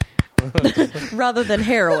rather than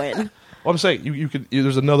heroin. Well, I'm saying you could.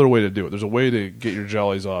 There's another way to do it. There's a way to get your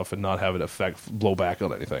jollies off and not have it blow back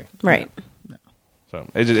on anything. Right. So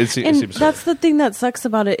it and seems that's the thing that sucks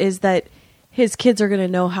about it is that his kids are going to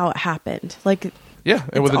know how it happened. Like. Yeah,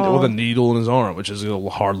 and with a needle in his arm, which is a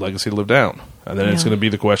hard legacy to live down. And then it's going to be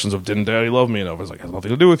the questions of, didn't Daddy love me enough? It's like, it has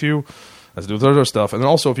nothing to do with you. It has to do with other stuff. And then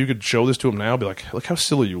also, if you could show this to him now, be like, look how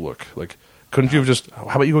silly you look. Like, couldn't you have just, how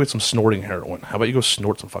about you go get some snorting heroin? How about you go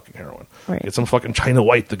snort some fucking heroin? Right. Get some fucking China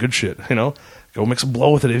White, the good shit, you know? Go mix a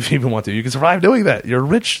blow with it if you even want to. You can survive doing that. You're a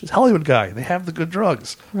rich Hollywood guy. They have the good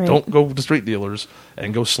drugs. Right. Don't go to street dealers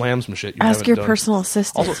and go slam some shit. Ask haven't your done. personal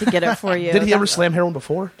assistant to get it for you. Did he ever slam heroin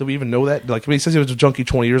before? Do we even know that? Like when he says he was a junkie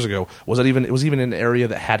 20 years ago, was that even? It was even in an area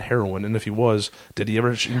that had heroin, and if he was, did he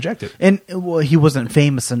ever inject it? And well, he wasn't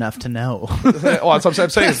famous enough to know. Oh, that's what I'm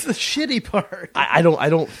saying. That's the shitty part. I don't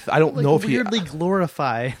Like, know if he. weirdly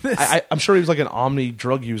glorify. This. I'm sure he was like an omni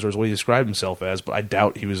drug user, is what he described himself as, but I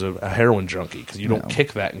doubt he was a heroin junkie because you don't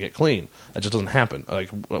kick that and get clean. That just doesn't happen. Like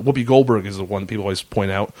Whoopi Goldberg is the one that people always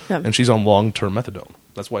point out, and she's on long-term methadone.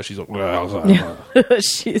 That's why she's like,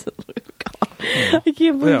 she's. I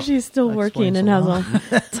can't believe she's still working and has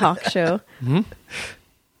a talk show.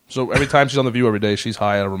 So every time she's on The View every day, she's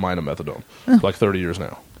high on a remind of methadone. For like 30 years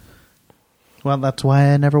now. Well, that's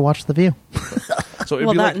why I never watched The View. So it'd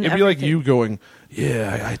be like you going,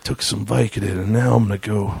 yeah, I took some Vicodin, and now I'm going to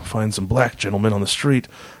go find some black gentlemen on the street,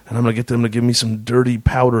 and I'm going to get them to give me some dirty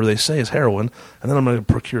powder they say is heroin, and then I'm going to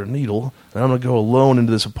procure a needle, and I'm going to go alone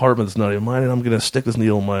into this apartment that's not even mine, and I'm going to stick this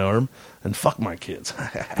needle in my arm and fuck my kids.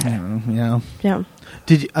 Yeah. Yeah.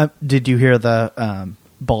 Did you hear the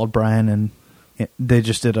Bald Brian and they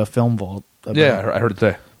just did a film vault? Yeah, I heard it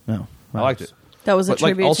today. No, I liked it. That was a But like,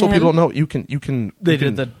 tribute also, to him. people don't know you can. They you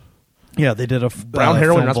did can- they did a brown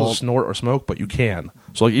heroin. You're not film supposed to snort or smoke, but you can.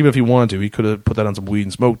 So like, even if he wanted to, he could have put that on some weed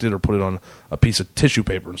and smoked it, or put it on a piece of tissue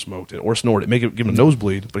paper and smoked it, or snort it, give him a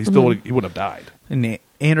nosebleed, but he still he wouldn't have died. And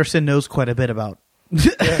Anderson knows quite a bit about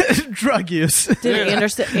drug use. Did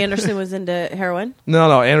Anderson was into heroin?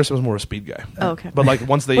 No, Anderson was more a speed guy. Oh, okay. But like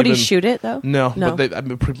once they Would even he shoot it though? No, but they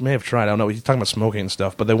may have tried. I don't know. He's talking about smoking and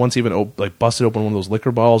stuff. But they once even like busted open one of those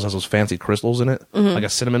liquor bottles, has those fancy crystals in it, like a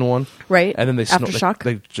cinnamon one, Right. And then they Aftershock?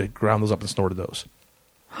 They ground those up and snorted those.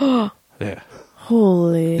 Yeah,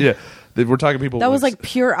 Holy. yeah. We're talking people That was like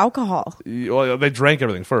pure alcohol. well, they drank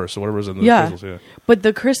everything first, so whatever's in the Yeah. crystals. Yeah. But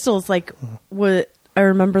the crystals, like, what I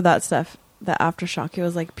remember that stuff, the Aftershock, it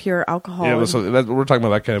was like pure alcohol. Yeah, and- so we're talking about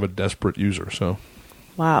that kind of a desperate user. So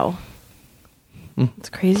wow. It's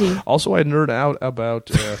crazy. also, I nerd out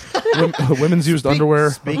about women's used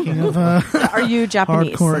underwear. Speaking of Are you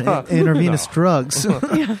Japanese? hardcore intravenous drugs,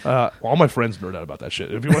 All my friends nerd out about that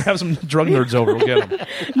shit. If you want to have some drug nerds over, we'll get them.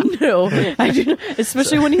 No. I do,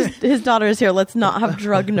 especially when his daughter is here. Let's not have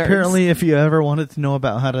drug nerds. apparently, if you ever wanted to know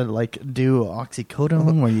about how to like do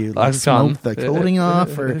oxycodone, where you like Oxycontin. smoke the coating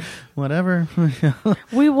off or whatever,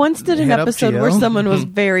 We once did an Head up, episode where Gio. someone was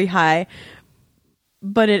very high,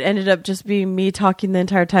 but it ended up just being me talking the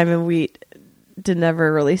entire time, and we did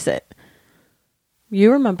never release it.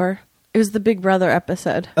 You remember? It was the Big Brother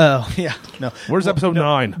episode. oh yeah, no. Where's episode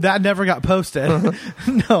 9? That never got posted.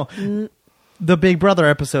 No. The Big Brother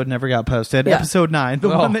episode never got posted. Yeah. Episode 9,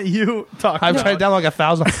 the Oh. one that you talked I've about. tried down like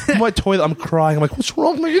 1,000. I'm in my toilet. I'm crying. I'm like, what's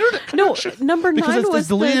wrong with my internet? No, number Because 9 it's was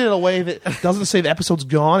deleted the, in a way that doesn't say the episode's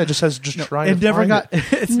gone. It just says just try. It never got.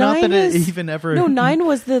 It's not that 9 it is- even ever. No, 9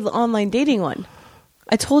 was the online dating one.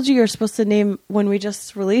 I told you you're supposed to name, when we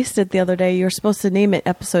just released it the other day, you're supposed to name it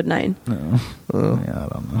episode 9. Yeah, I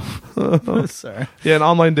don't know. Sorry. Yeah, and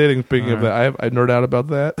online dating. Speaking of that, I nerd out about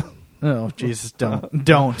that. Oh Jesus! Don't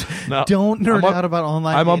No. don't nerd I'm on- out about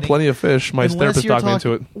online. I'm on dating. Plenty of Fish. My Unless therapist you're talked me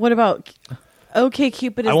into it. What about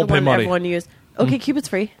OkCupid is I the won't pay one money. everyone used. OkCupid's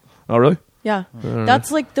free. Oh, really? Yeah.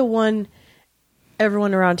 That's like the one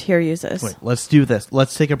everyone around here uses. Wait, let's do this.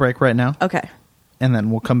 Let's take a break right now, Okay. and then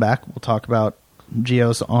we'll come back. We'll talk about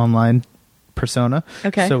Gio's online persona.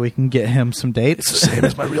 Okay. So we can get him some dates, It's the same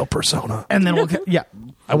as my real persona. and then yeah.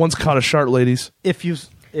 I once caught a shark, ladies. If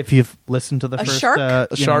you've listened to the A first shark? A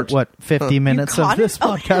shark. 50 minutes of caught this it?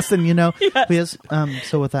 Oh, podcast, then you know. Yes. Yes.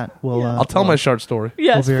 So with that, we'll I'll tell my shark story.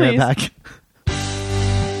 Yes, we'll be please. right back.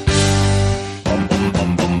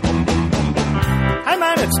 Hey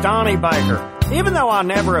man, it's Donnie Baker. Even though I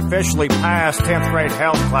never officially passed 10th grade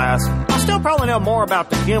health class, I still probably know more about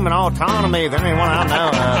the human autonomy than anyone I know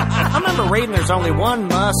of. I remember reading there's only one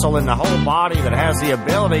muscle in the whole body that has the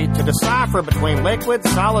ability to decipher between liquids,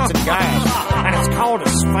 solids, and gas, and it's called a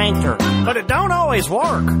sphincter. But it don't always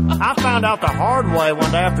work. I found out the hard way one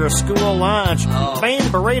day after a school lunch. Bean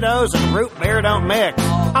burritos and root beer don't mix.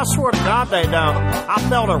 I swear to God they don't. I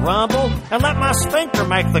felt a rumble and let my sphincter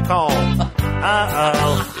make the call.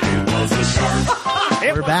 Uh-oh.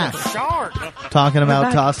 We're back. Shark. Talking about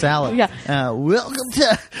back. tossed salad. Yeah. Welcome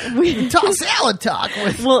to Tossed Salad Talk.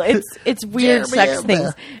 With Well, it's weird sex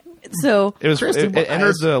things. So It was. Kristen It entered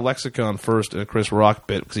Wise. the lexicon first in a Chris Rock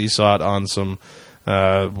bit because he saw it on some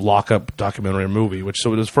lockup documentary or movie.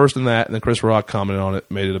 So it was first in that, and then Chris Rock commented on it,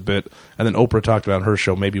 made it a bit, and then Oprah talked about it on her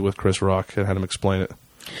show, maybe with Chris Rock, and had him explain it.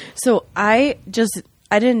 So I just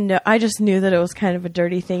I didn't know. I just knew that it was kind of a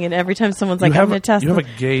dirty thing. And every time someone's like, you have, I'm going to test. you have a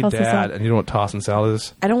gay toss the dad, salad. and you know what tossing salad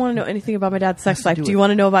is? I don't want to know anything about my dad's sex life. do Do you it.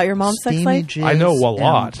 want to know about your mom's sex Steamy life? jizz I know a and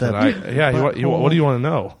lot. the What do you want to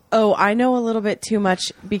know? Oh, I know a little bit too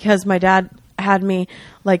much because my dad had me,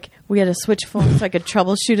 like, we had to switch phones so I could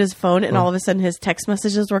troubleshoot his phone, and all of a sudden his text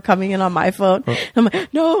messages were coming in on my phone. And I'm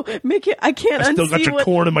like, no, make it, I can't I still got unsee your what.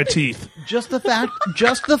 corn in my teeth. Just the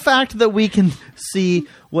fact that we can see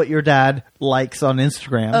what your dad likes on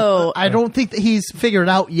Instagram. Oh. I don't think that he's figured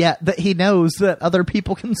out yet that he knows that other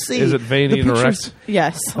people can see. Is it veiny the and pictures. erect?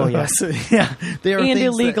 Yes. Oh yes, yeah. They are And things that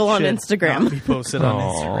illegal on should Instagram. not be posted on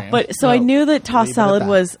Instagram. But so I knew that tossed leave it at salad that.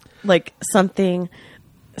 was like something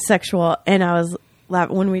sexual, and I was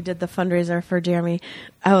when we did the fundraiser for Jeremy,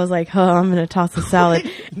 I was like, "Oh, I'm going to toss a salad,"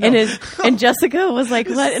 and Jessica was like,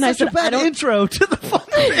 "What?" And I Such said, a bad "I don't." intro to the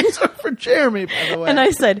fundraiser for Jeremy, by the way. And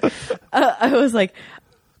I said, "I was like."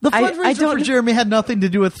 the I fundraiser don't- for Jeremy had nothing to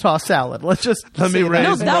do with tossed salad. Let's just Let me say raise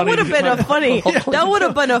No, that. that money would have been a funny. That would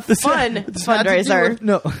have been a fun This had to do fundraiser. with-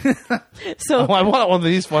 No, So Oh, I want one of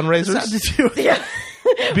these this had fundraisers. to do with- yeah,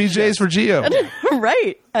 BJ's for Geo.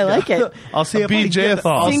 right. I like it. I'll see A if I can get,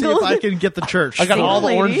 BJ-a-thon. I'll see Single- if I can get the church. I got all the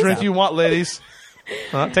Single orange ladies. drink you want, ladies.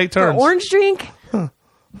 Take For turns. orange drink.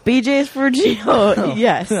 BJ's for Geo.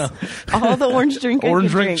 Yes. All the orange drink. I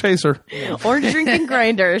Orange can drink chaser. Orange drink and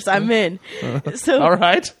grinders. I'm in. So, All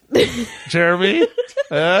right, Jeremy.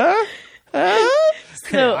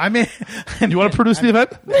 so I'm in. You want to produce the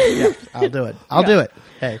event? Yeah, I'll do it. I'll do it.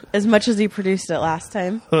 Hey, as much as he produced it last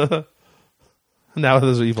time, Now with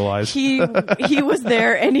his evil eyes. he was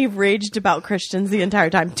there and he raged about Christians the entire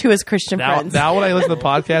time to his Christian friends. Now when I listen to the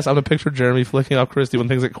podcast, I'm gonna picture Jeremy flicking off Christy when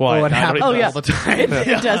things get quiet. Oh, it Now I happens don't Oh, yeah. all the time. It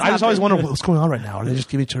does. I just always happen. wonder what's going on right now. Are they just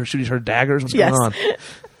giving each other, shooting each other daggers? What's Yes. going on?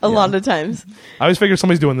 A lot of times. I always figure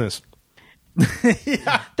somebody's doing this.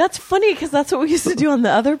 That's funny because that's what we used to do on the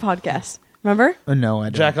other podcast. Remember? No, I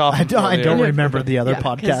don't. Jack off I don't, I on the don't air. remember the other Yeah,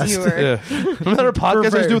 'cause podcast. you were- Yeah. Remember that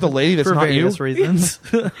podcast I do with a lady that's for not you? various reasons.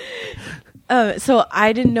 So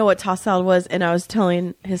I didn't know what tossed salad was, and I was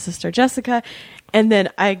telling his sister Jessica, and then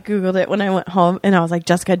I Googled it when I went home, and I was like,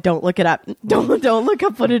 Jessica, don't look it up. Don't look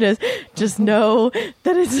up what it is. Just know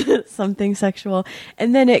that it's something sexual.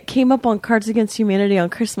 And then it came up on Cards Against Humanity on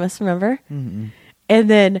Christmas, remember? Mm-hmm. And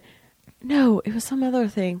then, no, it was some other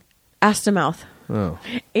thing. Ass to mouth. Oh.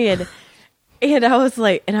 And I was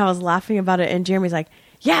like, and I was laughing about it, and Jeremy's like,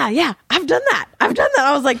 yeah, I've done that.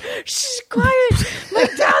 I was like, shh, quiet. My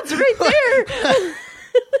dad's right there.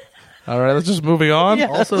 All right, let's just moving on. Yeah.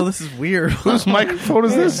 Also, this is weird. Whose microphone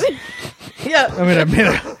is this? Yeah. I mean, I made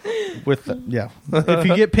it with yeah. If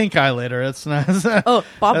you get pink eye later, it's not. Oh,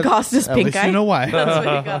 Bob Costas at pink least eye. You know why? That's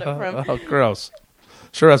where you got it from. Oh, gross.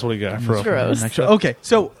 Sure, that's what he got from. Gross. Okay,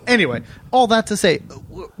 so anyway, all that to say,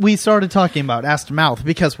 we started talking about ass to mouth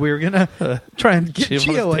because we were gonna try and get She was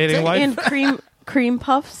Gio dating a life? And cream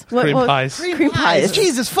puffs. Cream pies. Cream pies.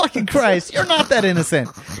 Jesus fucking Christ! You're not that innocent.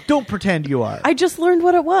 Don't pretend you are. I just learned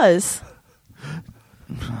what it was.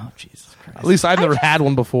 Oh Jesus Christ! At least I've never had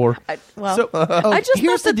one before. I just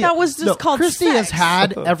here's thought the deal. that was just called Christy sex. has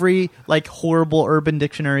had every like horrible Urban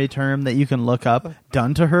Dictionary term that you can look up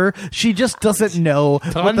done to her. She just doesn't know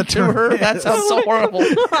what Done the to term her? is. That sounds so horrible.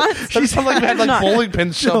 That sounds like you had like Not- bowling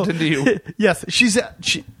pins shoved into you. Yes, she.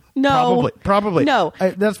 No. Probably. No.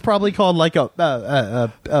 That's probably called like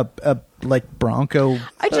a like Bronco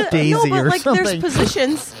daisy no, but or like something. there's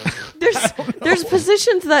positions. There's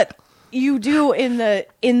positions that you do in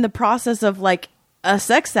the process of like a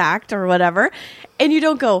sex act or whatever, and you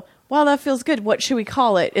don't go, wow, that feels good. What should we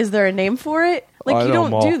call it? Is there a name for it? Like I you know don't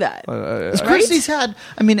them all. do that. As Christy's had,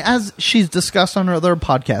 I mean, as she's discussed on her other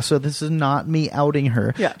podcast, so this is not me outing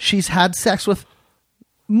her. Yeah. She's had sex with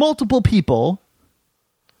multiple people.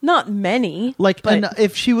 Not many. Like, but and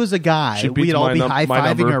if she was a guy, She beats we'd all my be num- my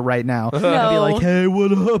high-fiving number. her right now. And be No. like, hey,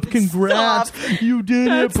 what up? Congrats. Stop. You did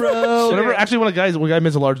That's it, bro. Whenever actually when a guy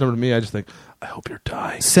means a large number to me, I just think, I hope you're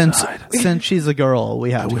dying. Since inside. she's a girl, we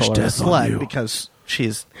have to wish call her a death on slut you. because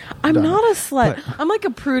she's I'm done not it. a slut. I'm like a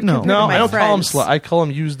prude. No. compared No, to my I don't call him friends. slut. I call him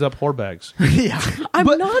used up whore bags. Yeah. I'm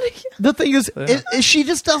But not. the thing is, she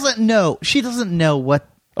just doesn't know. She doesn't know what.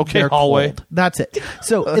 Okay, they're hallway. called. That's it.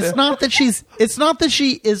 So it's not that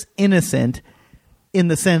she is innocent in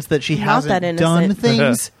the sense that she Not that hasn't done innocent.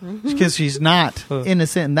 things because she's not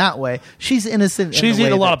innocent in that way. She's innocent. She's in the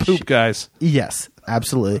eating a way lot of that poop, guys. Yes,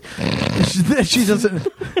 absolutely. she doesn't.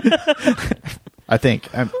 I think,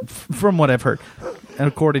 from what I've heard, and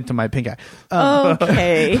according to my pink eye.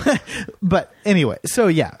 Okay. But anyway, so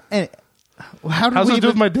yeah. And how did How's we this do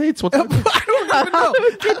with even- my dates? What's I don't even know.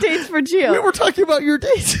 Good dates for Gio. We were talking about your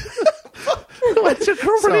dates. What's your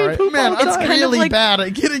girlfriend Sorry. eat poop Man, all the I'm It's time? kind of really like bad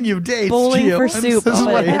at getting you dates. bowling Gio. for I'm soup. This is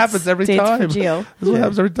but what it's happens every dates time. For Gio. This is what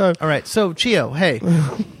happens every time. All right, so Gio, hey,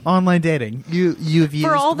 online dating. You've used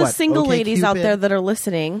For all the what, single ladies out OkCupid? there that are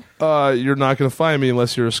listening, You're not going to find me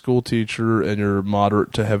unless you're a school teacher and you're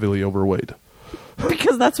moderate to heavily overweight.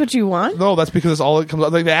 because that's what you want. No, that's because that's all it comes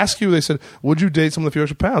out. Like they ask you, they said, "Would you date someone with a few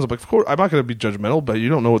extra pounds?" I'm like, of course. I'm not going to be judgmental, but you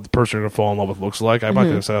don't know what the person you're going to fall in love with looks like. I'm not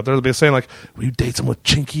going to say out there. They'll be saying like, "Will you date someone with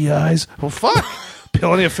chinky eyes?" Well, fuck.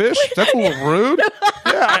 Plenty of fish. That's a little rude.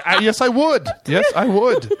 Yeah, yes, I would. Yes, I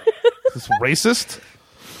would. It's racist.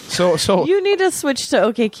 So You need to switch to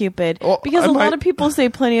OkCupid Well, because I a lot might- of people say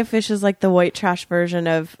Plenty of Fish is like the white trash version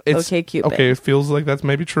of it's OkCupid. okay. It feels like that's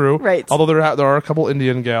maybe true, Right. Although there are a couple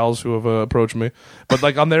Indian gals who have approached me, but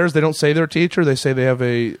like on theirs, they don't say they're a teacher. They say they have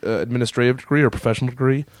a administrative degree or professional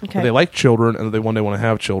degree. Okay. But they like children, and they one day want to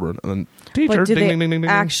have children, and then teacher. But do ding, they ding, ding, ding, ding.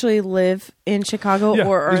 actually live in Chicago, Yeah,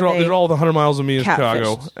 or are these are all, they? these are all the 100 miles of me in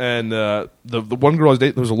Chicago, catfished? and the one girl I was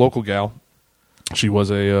dating was a local gal. She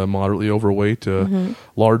was a moderately overweight,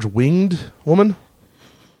 large winged woman.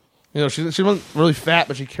 You know, she wasn't really fat,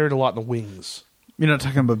 but she carried a lot in the wings. You're not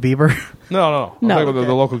talking about Bieber? No. I'm No, talking about okay.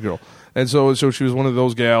 the local girl. And so she was one of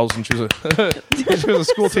those gals, and she was a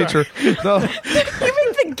school teacher. No, You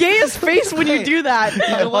make the gayest face when you do that.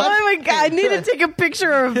 Oh my god! I need to take a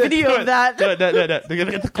picture or a video of that. no. They're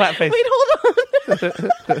gonna get the clap face. Wait, hold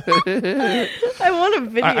on. I want a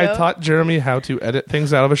video. I taught Jeremy how to edit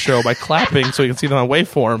things out of a show by clapping so you can see them on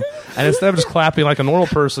waveform. And instead of just clapping like a normal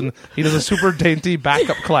person, he does a super dainty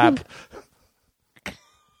backup clap,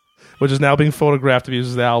 which is now being photographed to be used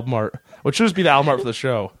as the album art. Which should just be the album art for the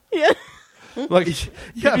show. Yeah. Like,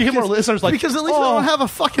 you get more listeners like, because at least I don't have a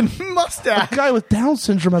fucking mustache. a guy with Down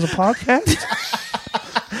syndrome has a podcast.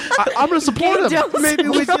 I'm going to support Gay him. Down Maybe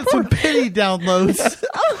we get some pity downloads.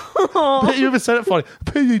 You even said it funny.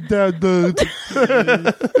 Pity downloads.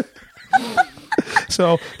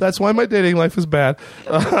 So that's why my dating life is bad.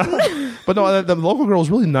 But no, the local girl was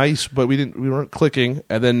really nice, but we weren't clicking.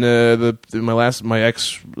 And then my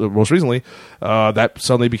ex, most recently, that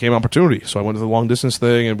suddenly became opportunity. So I went to the long distance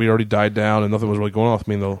thing, and we already died down, and nothing was really going on with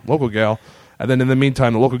me and the local gal. And then in the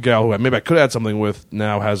meantime, the local gal who maybe I could have had something with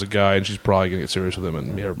now has a guy, and she's probably going to get serious with him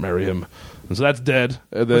and marry him. And so that's dead.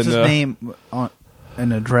 And then, What's his name?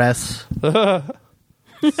 An address?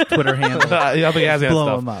 His Twitter handle? I don't think he has that Blow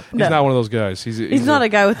stuff. him up. He's No. not one of those guys. He's not a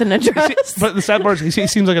guy with an address. But the sad part is he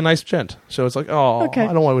seems like a nice gent. So it's like, oh, Okay.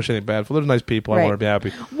 I don't want to wish anything bad for. There's nice people. I Right. want to be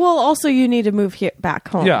happy. Well, also you need to move here back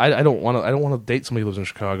home. Yeah, I don't want to. I don't want to date somebody who lives in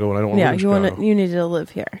Chicago, and I don't want to Yeah, live in you Chicago. you need to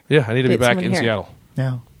live here. Yeah, I need to be date back someone in here. Seattle.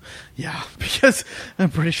 Yeah, because I'm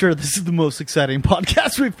pretty sure this is the most exciting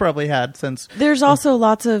podcast we've probably had since. There's also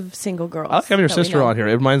lots of single girls. I like having your that we sister know. on here.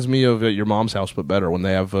 It reminds me of your mom's house, but better when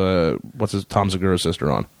they have Tom Segura's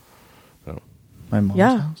sister on. My mom's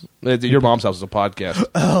Yeah. house. Your mom's house is a podcast.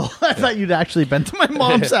 Oh, I thought you'd actually been to my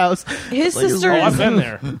mom's house. His Like, sister Oh, is. I've been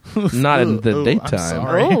there. Not in the Oh, I'm daytime.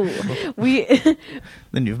 sorry. Oh, we.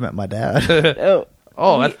 Then you've met my dad. Oh,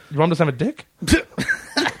 Oh, your mom doesn't have a dick?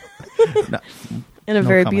 and a No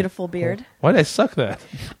very comment. beautiful beard. Why did I suck that?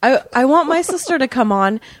 I want my sister to come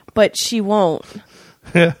on, but she won't.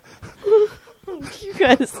 Yeah. You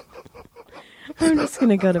guys. I'm just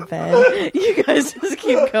gonna go to bed. You guys just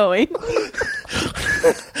keep going.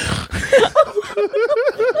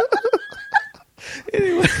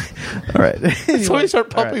 All right. So we start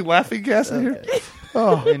pumping laughing gas in here.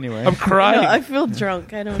 Oh, anyway. I'm crying. No, I feel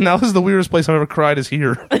drunk. I don't know. Now this is the weirdest place I've ever cried is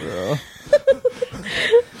here.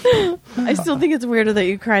 I still think it's weirder that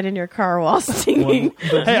you cried in your car while singing.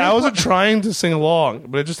 Hey, I wasn't trying to sing along,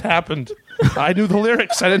 but it just happened. I knew the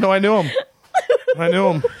lyrics. I didn't know I knew them. I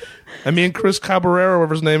knew them. And me and Chris Cabrera,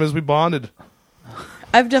 whatever his name is, we bonded.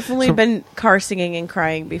 I've definitely been car singing and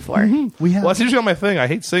crying before. We have. Well, that's usually not my thing. I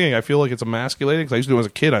hate singing. I feel like it's emasculating because I used to do it as a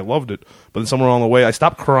kid. I loved it. But then somewhere along the way, I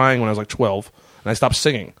stopped crying when I was like 12, and I stopped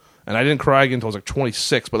singing. And I didn't cry again until I was like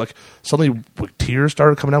 26. But like suddenly, like, tears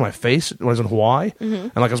started coming down my face when I was in Hawaii.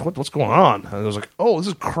 And like, I was, what's going on? And I was like, oh, this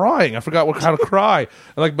is crying. I forgot how to cry.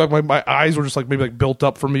 And like my eyes were just like maybe like built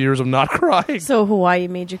up from years of not crying. So Hawaii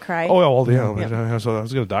made you cry? Oh, well, yeah. So I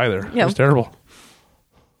was going to die there. Yeah. It was terrible.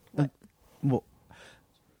 Well,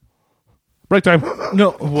 Break time.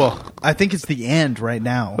 no, well, I think it's the end right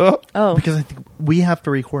now. Oh. Because I think we have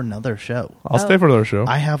to record another show. I'll stay for another show.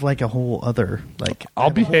 I have like a whole other like. I'll I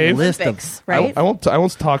have a whole behave. List of, Fix, right? I won't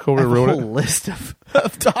talk over I and have a ruin whole it. list of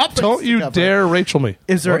topics. Don't to you cover. dare Rachel me.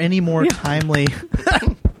 Is there any more timely?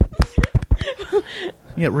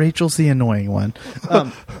 Yeah, Rachel's the annoying one.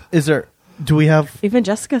 Is there? Do we have? Even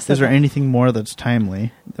Jessica said Is there that. anything more that's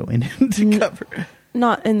timely that we need to cover?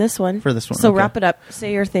 not in this one. For this one, So okay. wrap it up.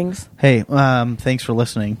 Say your things. Hey, thanks for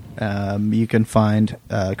listening. You can find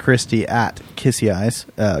Christy at Kissy Eyes,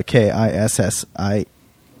 KISSI.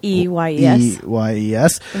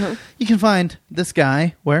 EYES. You can find this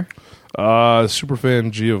guy where?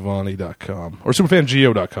 Superfangiovanni.com or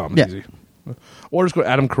superfangeo.com is Yeah. easy. Or just go to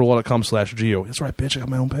adamcarolla.com/geo. That's right, bitch. I got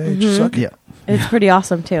my own page. Suck it. Yeah. It's pretty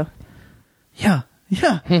awesome too. Yeah.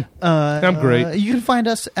 I'm great. You can find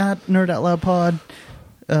us at Nerd Out Loud Pod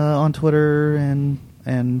on Twitter and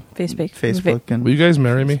Facebook. and Will you guys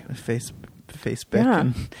marry me? Facebook Yeah.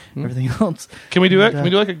 and everything else. Can we do that? And, Can we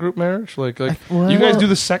do like a group marriage? Like well- you guys do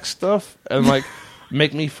the sex stuff and like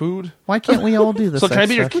make me food. Why can't we all do this? So can I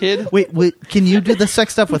be your kid? Wait, can you do the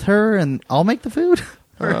sex stuff with her and I'll make the food?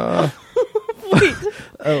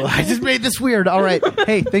 Oh, I just made this weird. All right.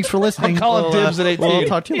 Hey, thanks for listening. I'm calling dibs at 18. We'll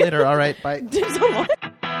talk to you later. All right. Bye. Dibs on what?